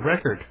review the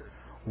record.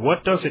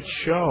 What does it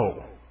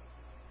show?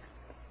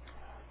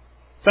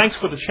 Thanks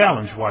for the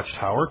challenge,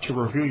 Watchtower, to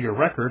review your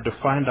record to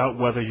find out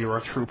whether you're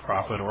a true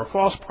prophet or a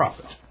false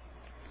prophet.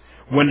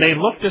 When they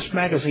look this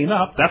magazine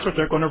up, that's what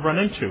they're going to run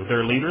into.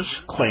 Their leaders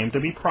claim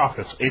to be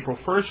prophets. April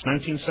 1st,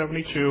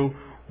 1972,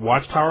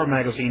 Watchtower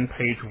magazine,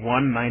 page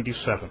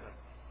 197.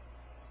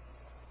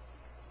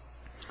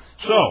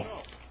 So,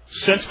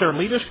 since their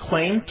leaders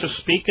claim to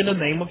speak in the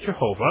name of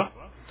Jehovah,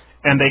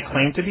 and they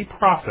claim to be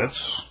prophets,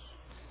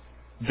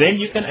 then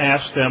you can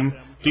ask them,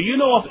 do you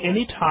know of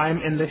any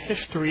time in the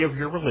history of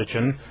your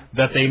religion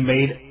that they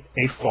made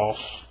a false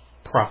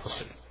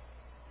prophecy?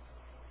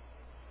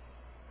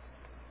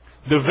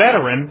 The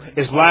veteran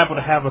is liable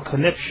to have a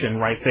conniption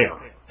right there,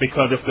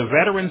 because if the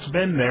veteran's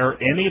been there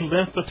any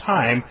length of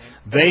time,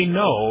 they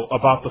know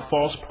about the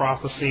false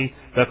prophecy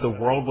that the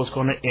world was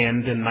going to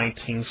end in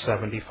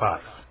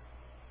 1975.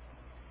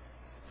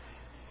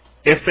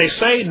 If they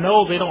say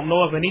no, they don't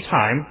know of any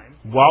time,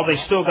 while they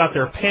still got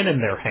their pen in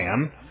their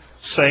hand,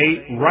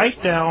 say,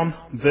 write down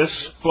this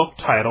book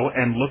title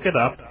and look it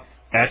up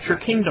at your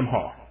Kingdom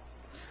Hall.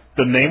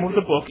 The name of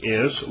the book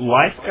is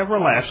Life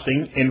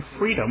Everlasting in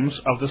Freedoms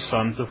of the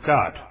Sons of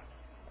God.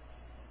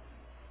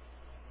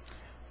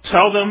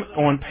 Tell them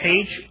on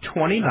page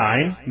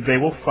 29 they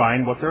will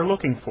find what they're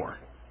looking for.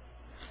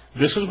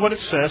 This is what it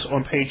says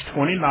on page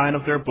 29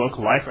 of their book,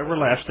 Life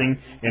Everlasting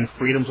in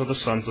Freedoms of the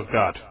Sons of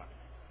God.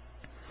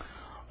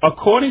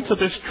 According to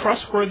this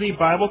trustworthy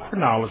Bible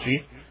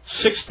chronology,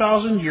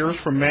 6,000 years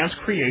from man's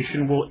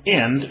creation will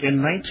end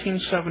in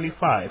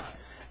 1975,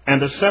 and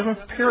the seventh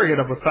period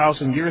of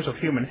 1,000 years of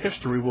human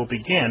history will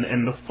begin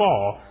in the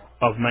fall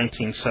of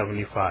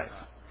 1975.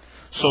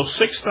 So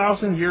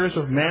 6,000 years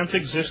of man's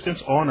existence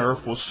on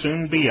earth will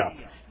soon be up.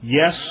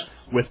 Yes,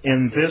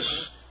 within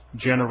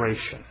this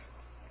generation.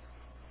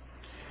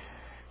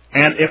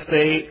 And if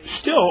they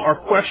still are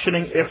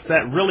questioning if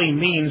that really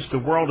means the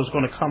world is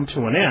going to come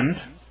to an end,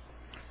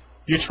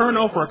 you turn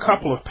over a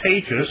couple of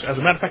pages. As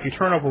a matter of fact, you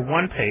turn over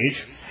one page,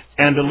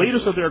 and the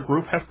leaders of their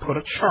group have put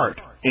a chart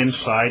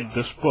inside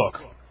this book.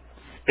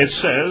 It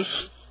says,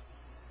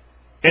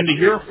 in the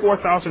year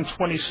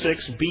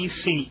 4026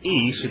 BCE,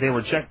 see, they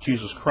reject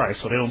Jesus Christ,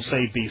 so they don't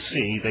say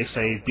BC, they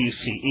say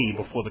BCE,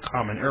 before the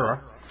Common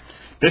Era.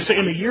 They say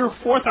in the year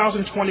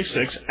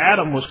 4026,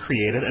 Adam was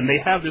created, and they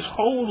have this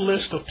whole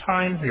list of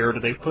time here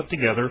that they put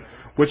together,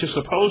 which is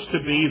supposed to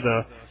be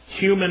the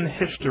human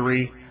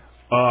history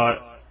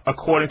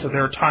according to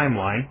their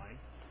timeline.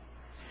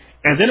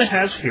 And then it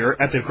has here,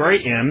 at the very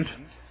end,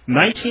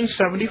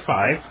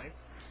 1975,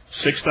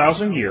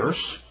 6,000 years,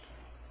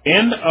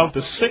 end of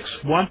the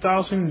sixth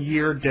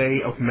 1,000-year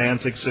day of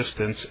man's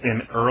existence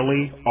in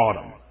early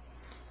autumn.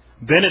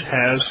 Then it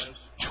has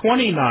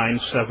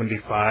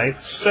 2975,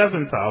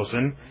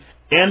 7,000,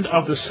 end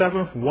of the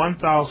seventh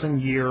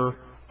 1,000-year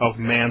of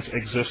man's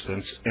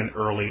existence in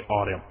early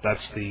autumn. That's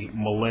the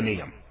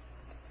millennium.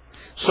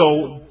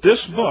 So this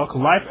book,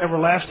 Life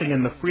Everlasting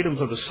in the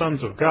Freedoms of the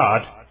Sons of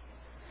God,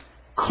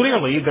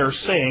 clearly they're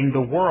saying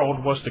the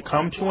world was to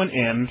come to an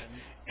end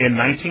in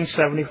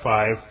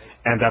 1975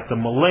 and that the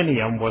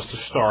millennium was to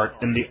start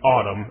in the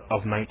autumn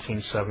of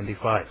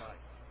 1975.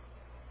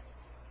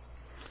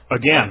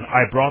 Again,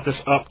 I brought this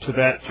up to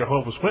that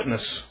Jehovah's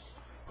Witness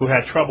who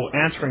had trouble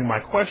answering my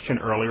question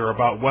earlier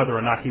about whether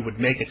or not he would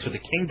make it to the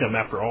kingdom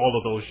after all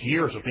of those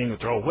years of being a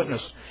Jehovah's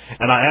Witness.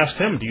 And I asked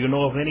him, do you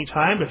know of any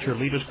time that your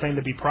leaders claim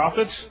to be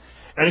prophets?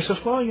 And he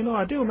says, well,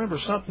 I do remember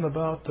something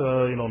about,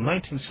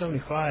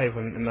 1975.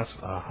 And I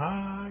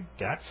said,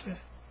 gotcha.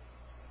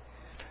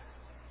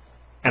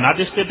 And I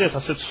just did this.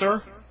 I said,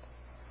 sir,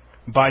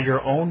 by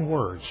your own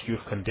words,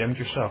 you've condemned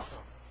yourself.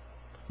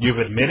 You've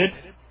admitted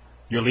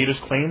your leaders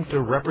claim to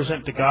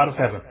represent the God of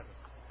heaven.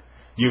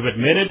 You've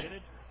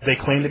admitted they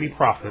claim to be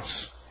prophets.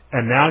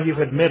 And now you've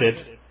admitted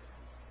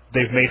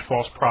they've made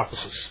false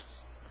prophecies.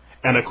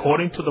 And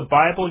according to the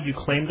Bible you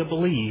claim to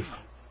believe,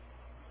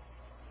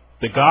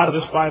 the God of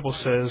this Bible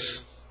says,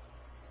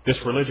 this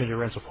religion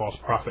you're in is a false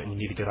prophet and you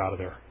need to get out of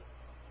there.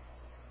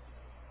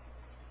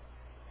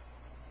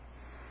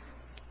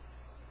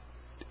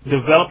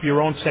 Develop your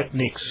own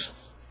techniques.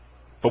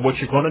 But what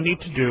you're going to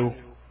need to do,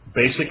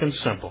 basic and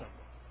simple,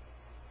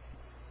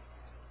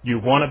 you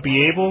want to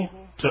be able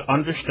to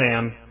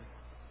understand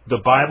the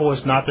Bible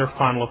is not their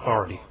final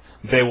authority.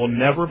 They will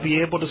never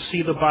be able to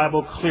see the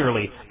Bible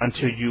clearly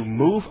until you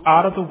move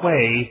out of the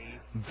way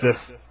the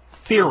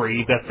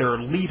theory that their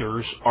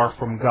leaders are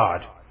from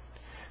God.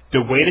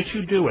 The way that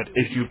you do it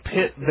is you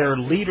pit their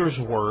leader's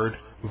word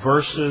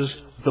versus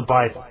the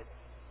Bible.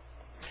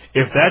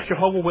 If that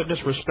Jehovah's Witness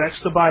respects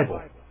the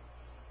Bible,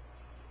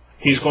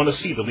 he's going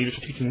to see the leaders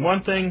are teaching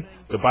one thing,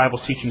 the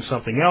Bible's teaching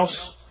something else,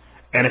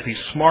 and if he's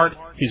smart,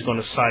 he's going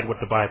to side with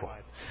the Bible.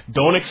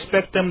 Don't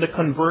expect them to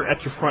convert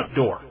at your front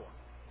door.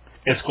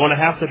 It's going to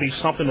have to be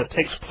something that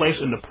takes place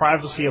in the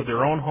privacy of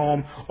their own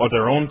home or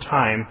their own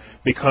time,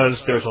 because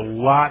there's a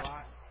lot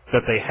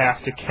that they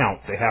have to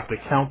count. They have to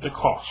count the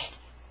cost.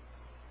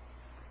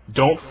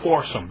 Don't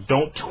force them.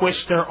 Don't twist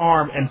their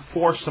arm and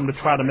force them to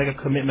try to make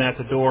a commitment at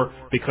the door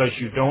because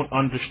you don't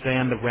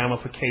understand the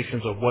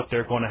ramifications of what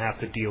they're going to have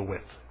to deal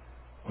with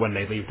when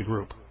they leave the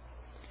group.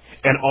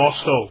 And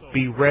also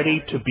be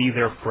ready to be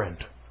their friend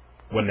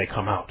when they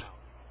come out.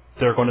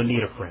 They're going to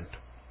need a friend.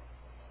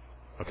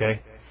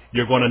 Okay?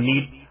 You're going to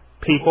need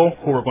people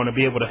who are going to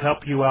be able to help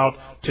you out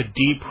to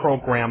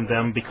deprogram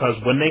them, because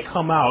when they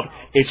come out,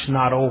 it's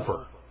not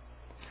over.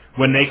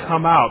 When they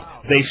come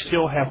out, they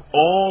still have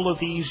all of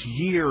these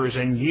years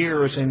and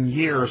years and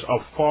years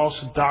of false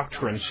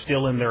doctrine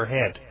still in their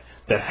head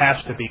that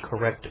has to be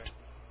corrected.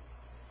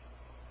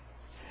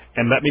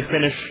 And let me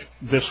finish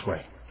this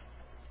way.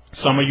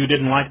 Some of you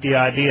didn't like the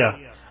idea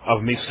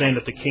of me saying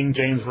that the King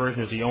James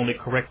Version is the only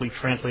correctly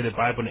translated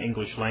Bible in the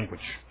English language.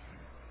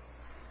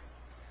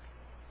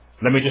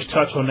 Let me just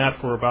touch on that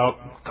for about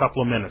a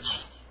couple of minutes.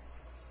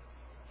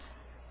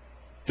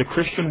 The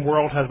Christian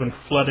world has been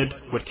flooded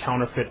with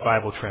counterfeit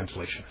Bible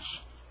translations.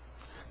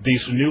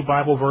 These new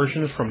Bible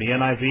versions from the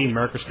NIV,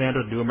 American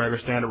Standard, New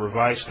American Standard,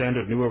 Revised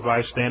Standard, New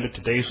Revised Standard,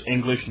 Today's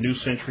English, New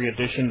Century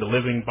Edition, the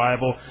Living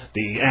Bible,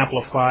 the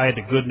Amplified,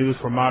 the Good News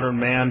for Modern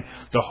Man,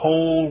 the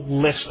whole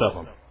list of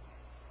them.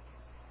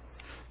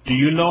 Do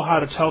you know how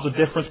to tell the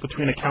difference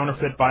between a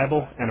counterfeit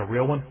Bible and a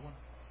real one?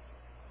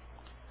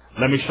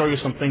 Let me show you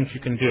some things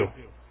you can do.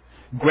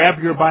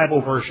 Grab your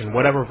Bible version,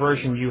 whatever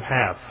version you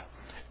have,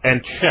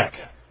 and check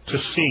to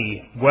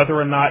see whether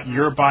or not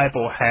your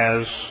Bible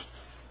has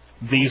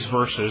these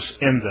verses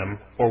in them,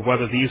 or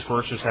whether these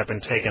verses have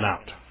been taken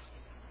out.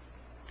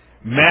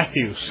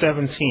 Matthew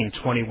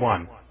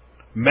 17:21,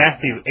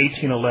 Matthew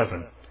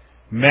 18:11,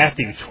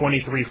 Matthew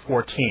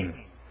 23:14,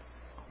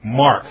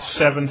 Mark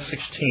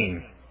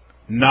 7:16,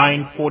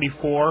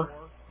 9:44,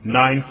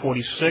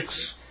 9:46,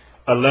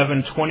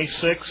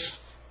 11:26,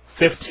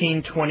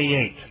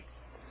 15:28,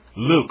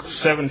 Luke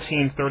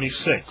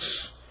 17:36,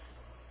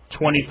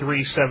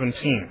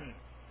 23:17,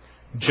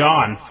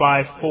 John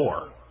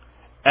 5:4,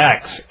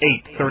 Acts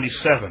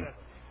 8:37,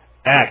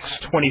 Acts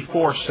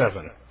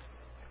 24:7,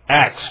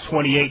 Acts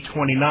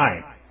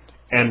 28:29,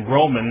 and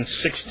Romans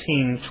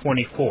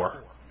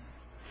 16:24.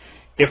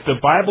 If the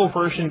Bible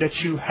version that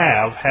you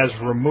have has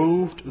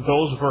removed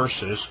those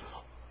verses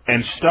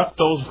and stuck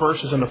those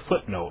verses in a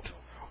footnote,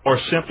 or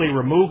simply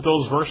removed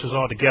those verses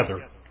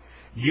altogether,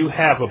 you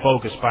have a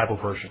bogus Bible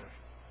version.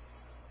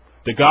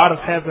 The God of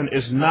heaven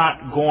is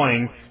not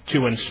going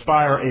to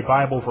inspire a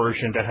Bible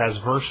version that has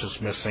verses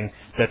missing,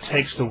 that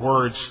takes the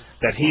words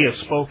that He has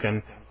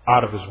spoken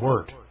out of His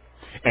Word.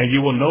 And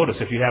you will notice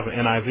if you have an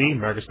NIV,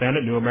 American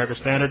Standard, New American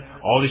Standard,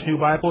 all these new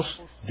Bibles,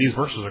 these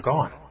verses are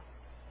gone.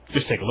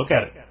 Just take a look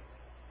at it.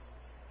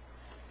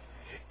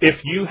 If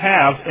you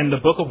have in the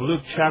book of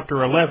Luke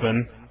chapter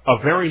 11 a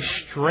very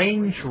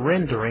strange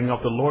rendering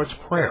of the Lord's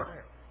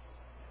Prayer,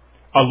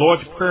 a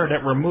Lord's Prayer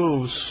that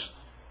removes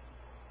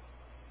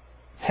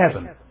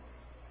heaven,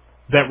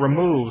 that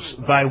removes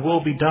thy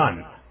will be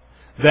done,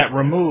 that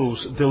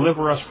removes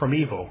deliver us from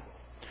evil,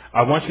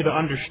 I want you to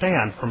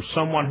understand from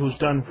someone who's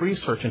done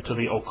research into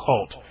the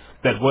occult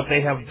that what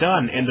they have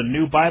done in the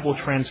new Bible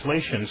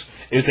translations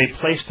is they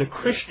placed the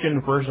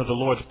Christian version of the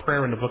Lord's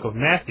Prayer in the book of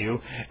Matthew,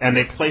 and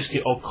they placed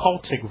the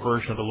occultic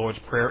version of the Lord's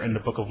Prayer in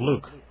the book of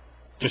Luke.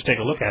 Just take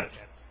a look at it.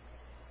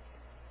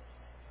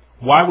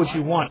 Why would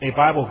you want a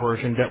Bible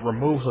version that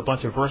removes a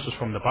bunch of verses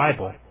from the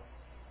Bible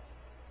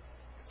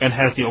and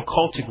has the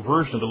occultic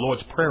version of the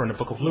Lord's Prayer in the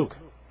book of Luke?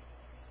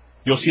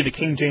 You'll see the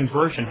King James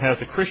Version has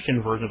the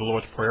Christian version of the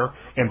Lord's Prayer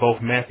in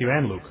both Matthew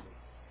and Luke.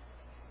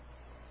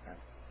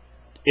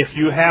 If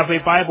you have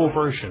a Bible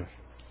version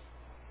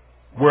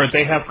where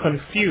they have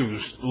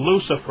confused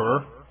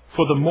Lucifer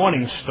for the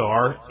morning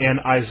star in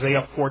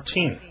Isaiah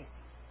 14,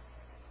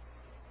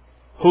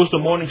 who's the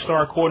morning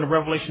star according to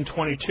Revelation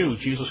 22?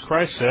 Jesus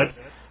Christ said,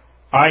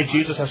 I,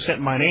 Jesus, have sent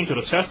mine angel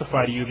to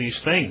testify to you these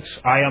things.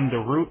 I am the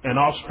root and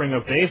offspring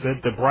of David,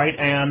 the bright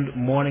and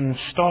morning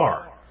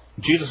star.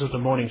 Jesus is the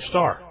morning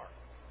star.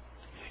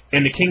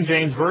 In the King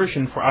James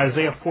Version for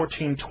Isaiah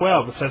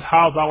 14:12, it says,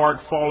 How thou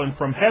art fallen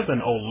from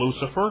heaven, O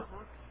Lucifer.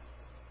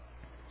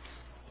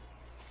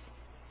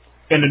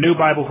 In the New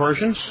Bible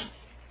versions,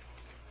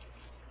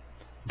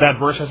 that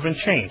verse has been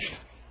changed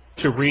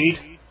to read,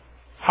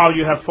 How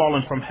you have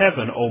fallen from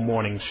heaven, O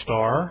morning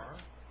star.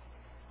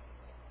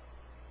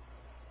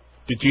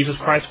 Did Jesus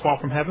Christ fall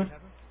from heaven?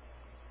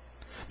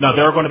 Now,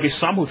 there are going to be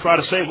some who try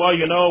to say, well,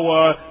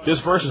 this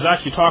verse is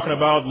actually talking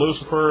about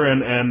Lucifer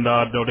and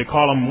they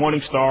call him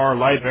morning star,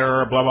 light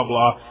bearer, blah, blah,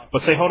 blah.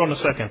 But say, hold on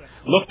a second.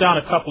 Look down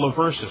a couple of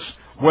verses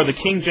where the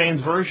King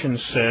James Version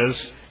says,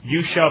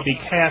 you shall be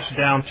cast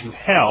down to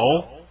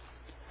hell.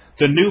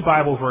 The New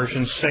Bible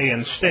versions say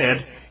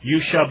instead,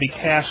 you shall be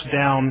cast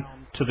down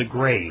to the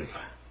grave.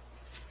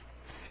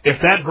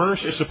 If that verse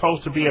is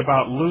supposed to be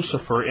about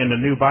Lucifer in the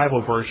New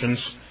Bible versions,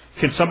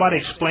 can somebody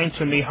explain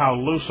to me how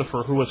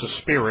Lucifer, who is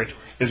a spirit,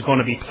 is going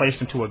to be placed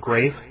into a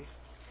grave?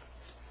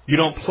 You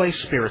don't place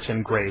spirits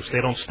in graves.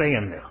 They don't stay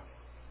in there.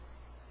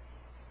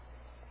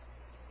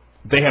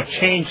 They have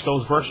changed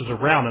those verses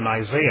around in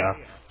Isaiah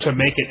to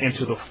make it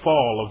into the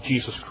fall of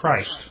Jesus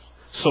Christ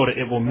so that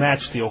it will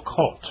match the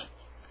occult.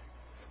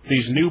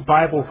 These new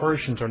Bible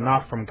versions are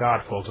not from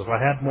God, folks. If I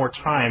had more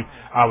time,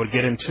 I would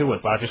get into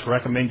it, but I just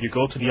recommend you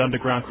go to the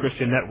Underground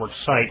Christian Network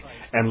site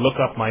and look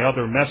up my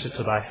other message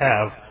that I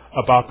have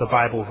about the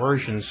Bible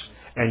versions,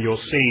 and you'll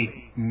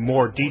see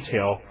more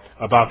detail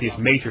about these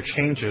major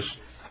changes.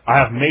 I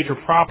have major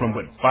problem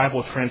with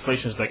Bible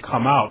translations that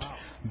come out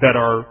that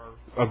are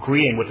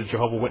agreeing with the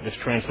Jehovah Witness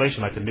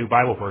translation, like the new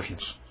Bible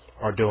versions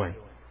are doing.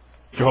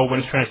 Jehovah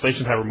Witness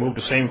translations have removed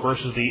the same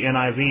verses the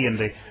NIV and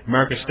the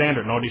American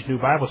Standard, and all these new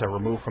Bibles have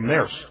removed from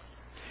theirs.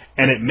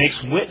 And it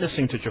makes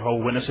witnessing to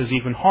Jehovah Witnesses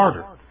even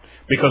harder,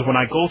 because when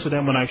I go to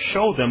them and I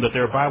show them that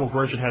their Bible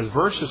version has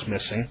verses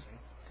missing,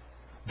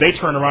 they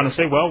turn around and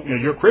say, well,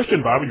 your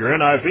Christian Bible, your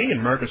NIV and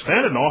American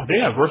Standard and all, they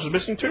have verses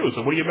missing too,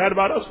 so what are you mad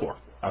about us for?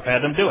 I've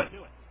had them do it.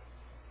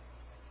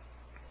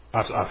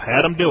 I've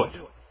had them do it.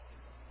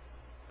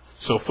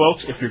 So,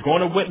 folks, if you're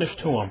going to witness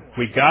to them,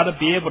 we got to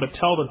be able to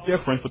tell the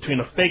difference between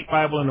a fake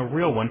Bible and a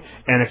real one.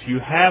 And if you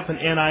have an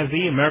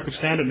NIV, American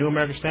Standard, New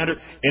American Standard,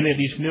 any of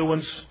these new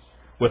ones,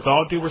 with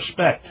all due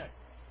respect,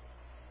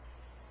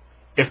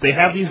 if they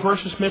have these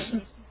verses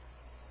missing,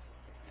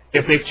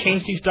 if they've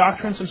changed these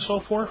doctrines and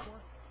so forth,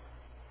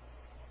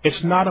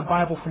 it's not a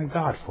Bible from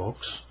God,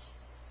 folks.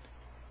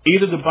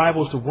 Either the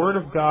Bible is the Word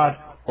of God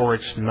or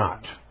it's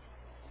not.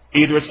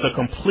 Either it's the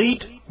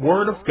complete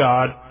Word of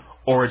God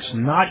or it's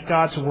not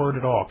God's Word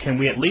at all. Can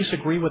we at least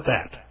agree with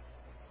that?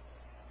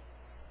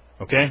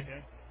 Okay?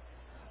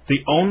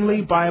 The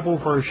only Bible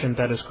version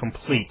that is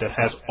complete, that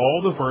has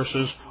all the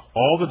verses,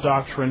 all the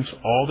doctrines,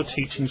 all the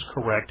teachings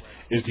correct,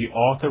 is the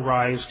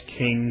authorized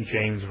King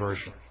James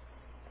Version.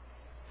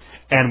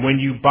 And when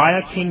you buy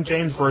a King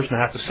James Version,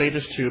 I have to say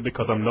this too,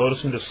 because I'm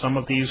noticing that some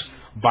of these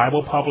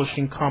Bible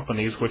publishing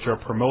companies, which are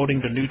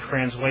promoting the new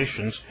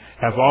translations,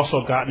 have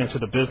also gotten into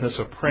the business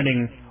of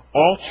printing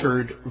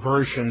altered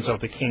versions of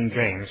the King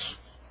James.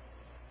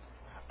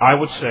 I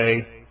would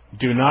say,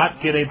 do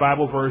not get a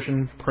Bible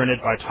version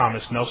printed by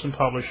Thomas Nelson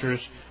Publishers.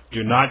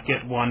 Do not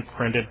get one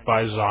printed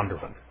by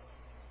Zondervan.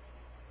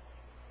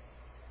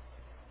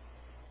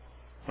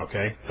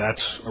 Okay,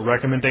 that's a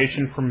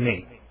recommendation from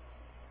me.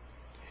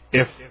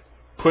 If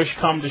push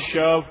come to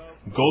shove,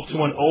 go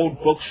to an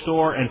old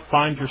bookstore and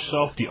find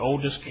yourself the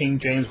oldest King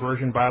James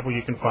Version Bible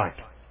you can find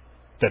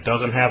that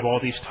doesn't have all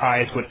these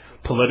ties with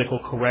political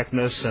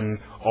correctness and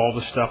all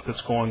the stuff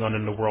that's going on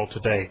in the world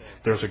today.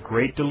 There's a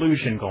great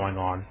delusion going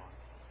on.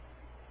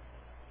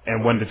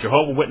 And when the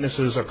Jehovah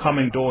Witnesses are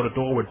coming door to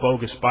door with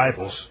bogus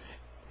Bibles,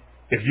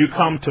 if you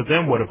come to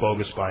them with a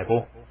bogus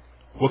Bible,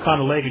 what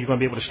kind of leg are you going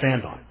to be able to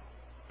stand on?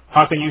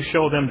 How can you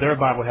show them their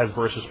Bible has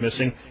verses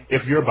missing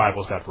if your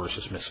Bible's got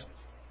verses missing?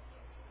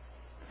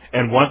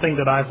 And one thing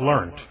that I've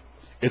learned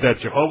is that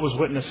Jehovah's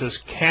Witnesses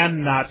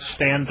cannot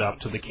stand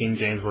up to the King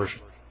James Version.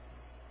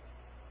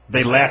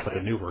 They laugh at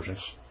the new versions.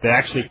 They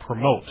actually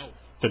promote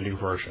the new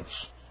versions.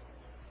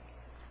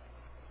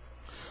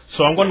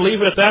 So I'm going to leave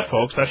it at that,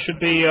 folks. That should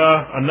be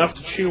enough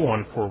to chew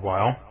on for a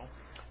while.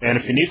 And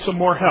if you need some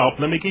more help,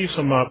 let me give you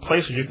some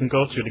places you can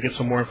go to get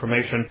some more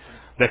information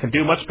that can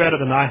do much better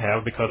than I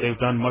have, because they've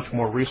done much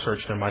more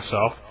research than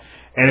myself.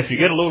 And if you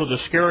get a little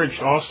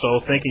discouraged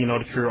also, thinking,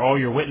 that all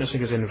your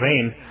witnessing is in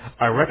vain,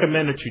 I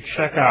recommend that you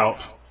check out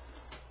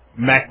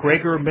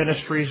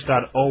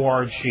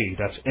MacGregorMinistries.org.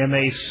 That's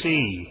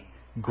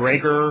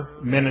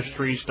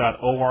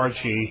MacGregorMinistries.org.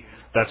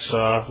 That's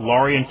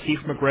Laurie and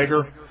Keith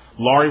MacGregor.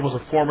 Laurie was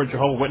a former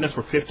Jehovah's Witness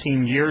for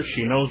 15 years.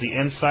 She knows the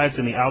insides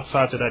and the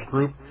outsides of that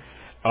group.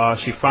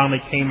 She finally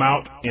came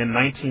out in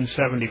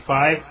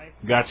 1975,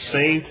 got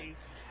saved,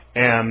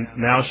 and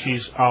now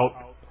she's out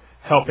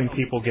helping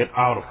people get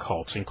out of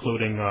cults,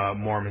 including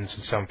Mormons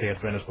and Seventh-day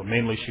Adventists, but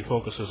mainly she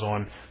focuses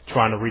on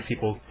trying to reach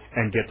people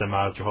and get them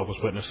out of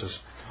Jehovah's Witnesses.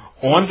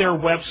 On their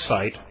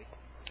website,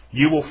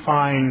 you will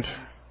find,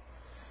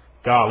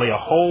 a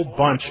whole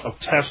bunch of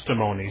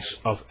testimonies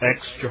of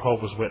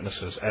ex-Jehovah's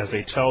Witnesses as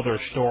they tell their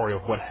story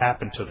of what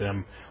happened to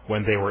them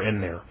when they were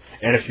in there.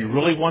 And if you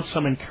really want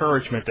some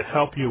encouragement to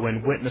help you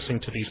in witnessing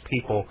to these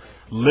people,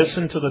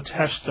 listen to the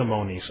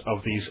testimonies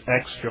of these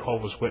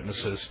ex-Jehovah's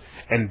Witnesses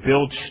and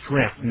build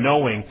strength,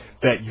 knowing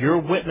that you're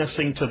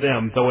witnessing to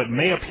them, though it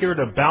may appear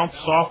to bounce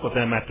off of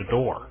them at the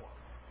door.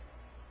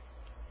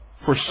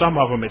 For some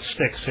of them, it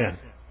sticks in,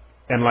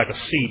 and like a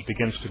seed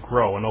begins to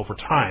grow, and over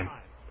time,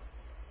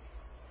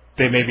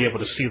 they may be able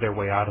to see their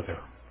way out of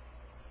there.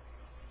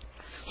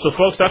 So,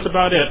 folks, that's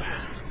about it.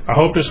 I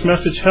hope this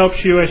message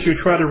helps you as you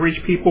try to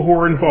reach people who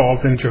are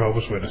involved in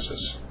Jehovah's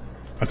Witnesses.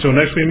 Until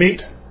next we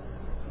meet,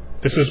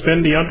 this has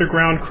been the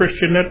Underground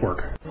Christian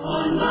Network. You're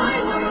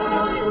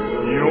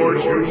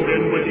tuned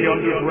in with the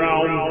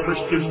Underground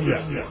Christian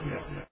Network.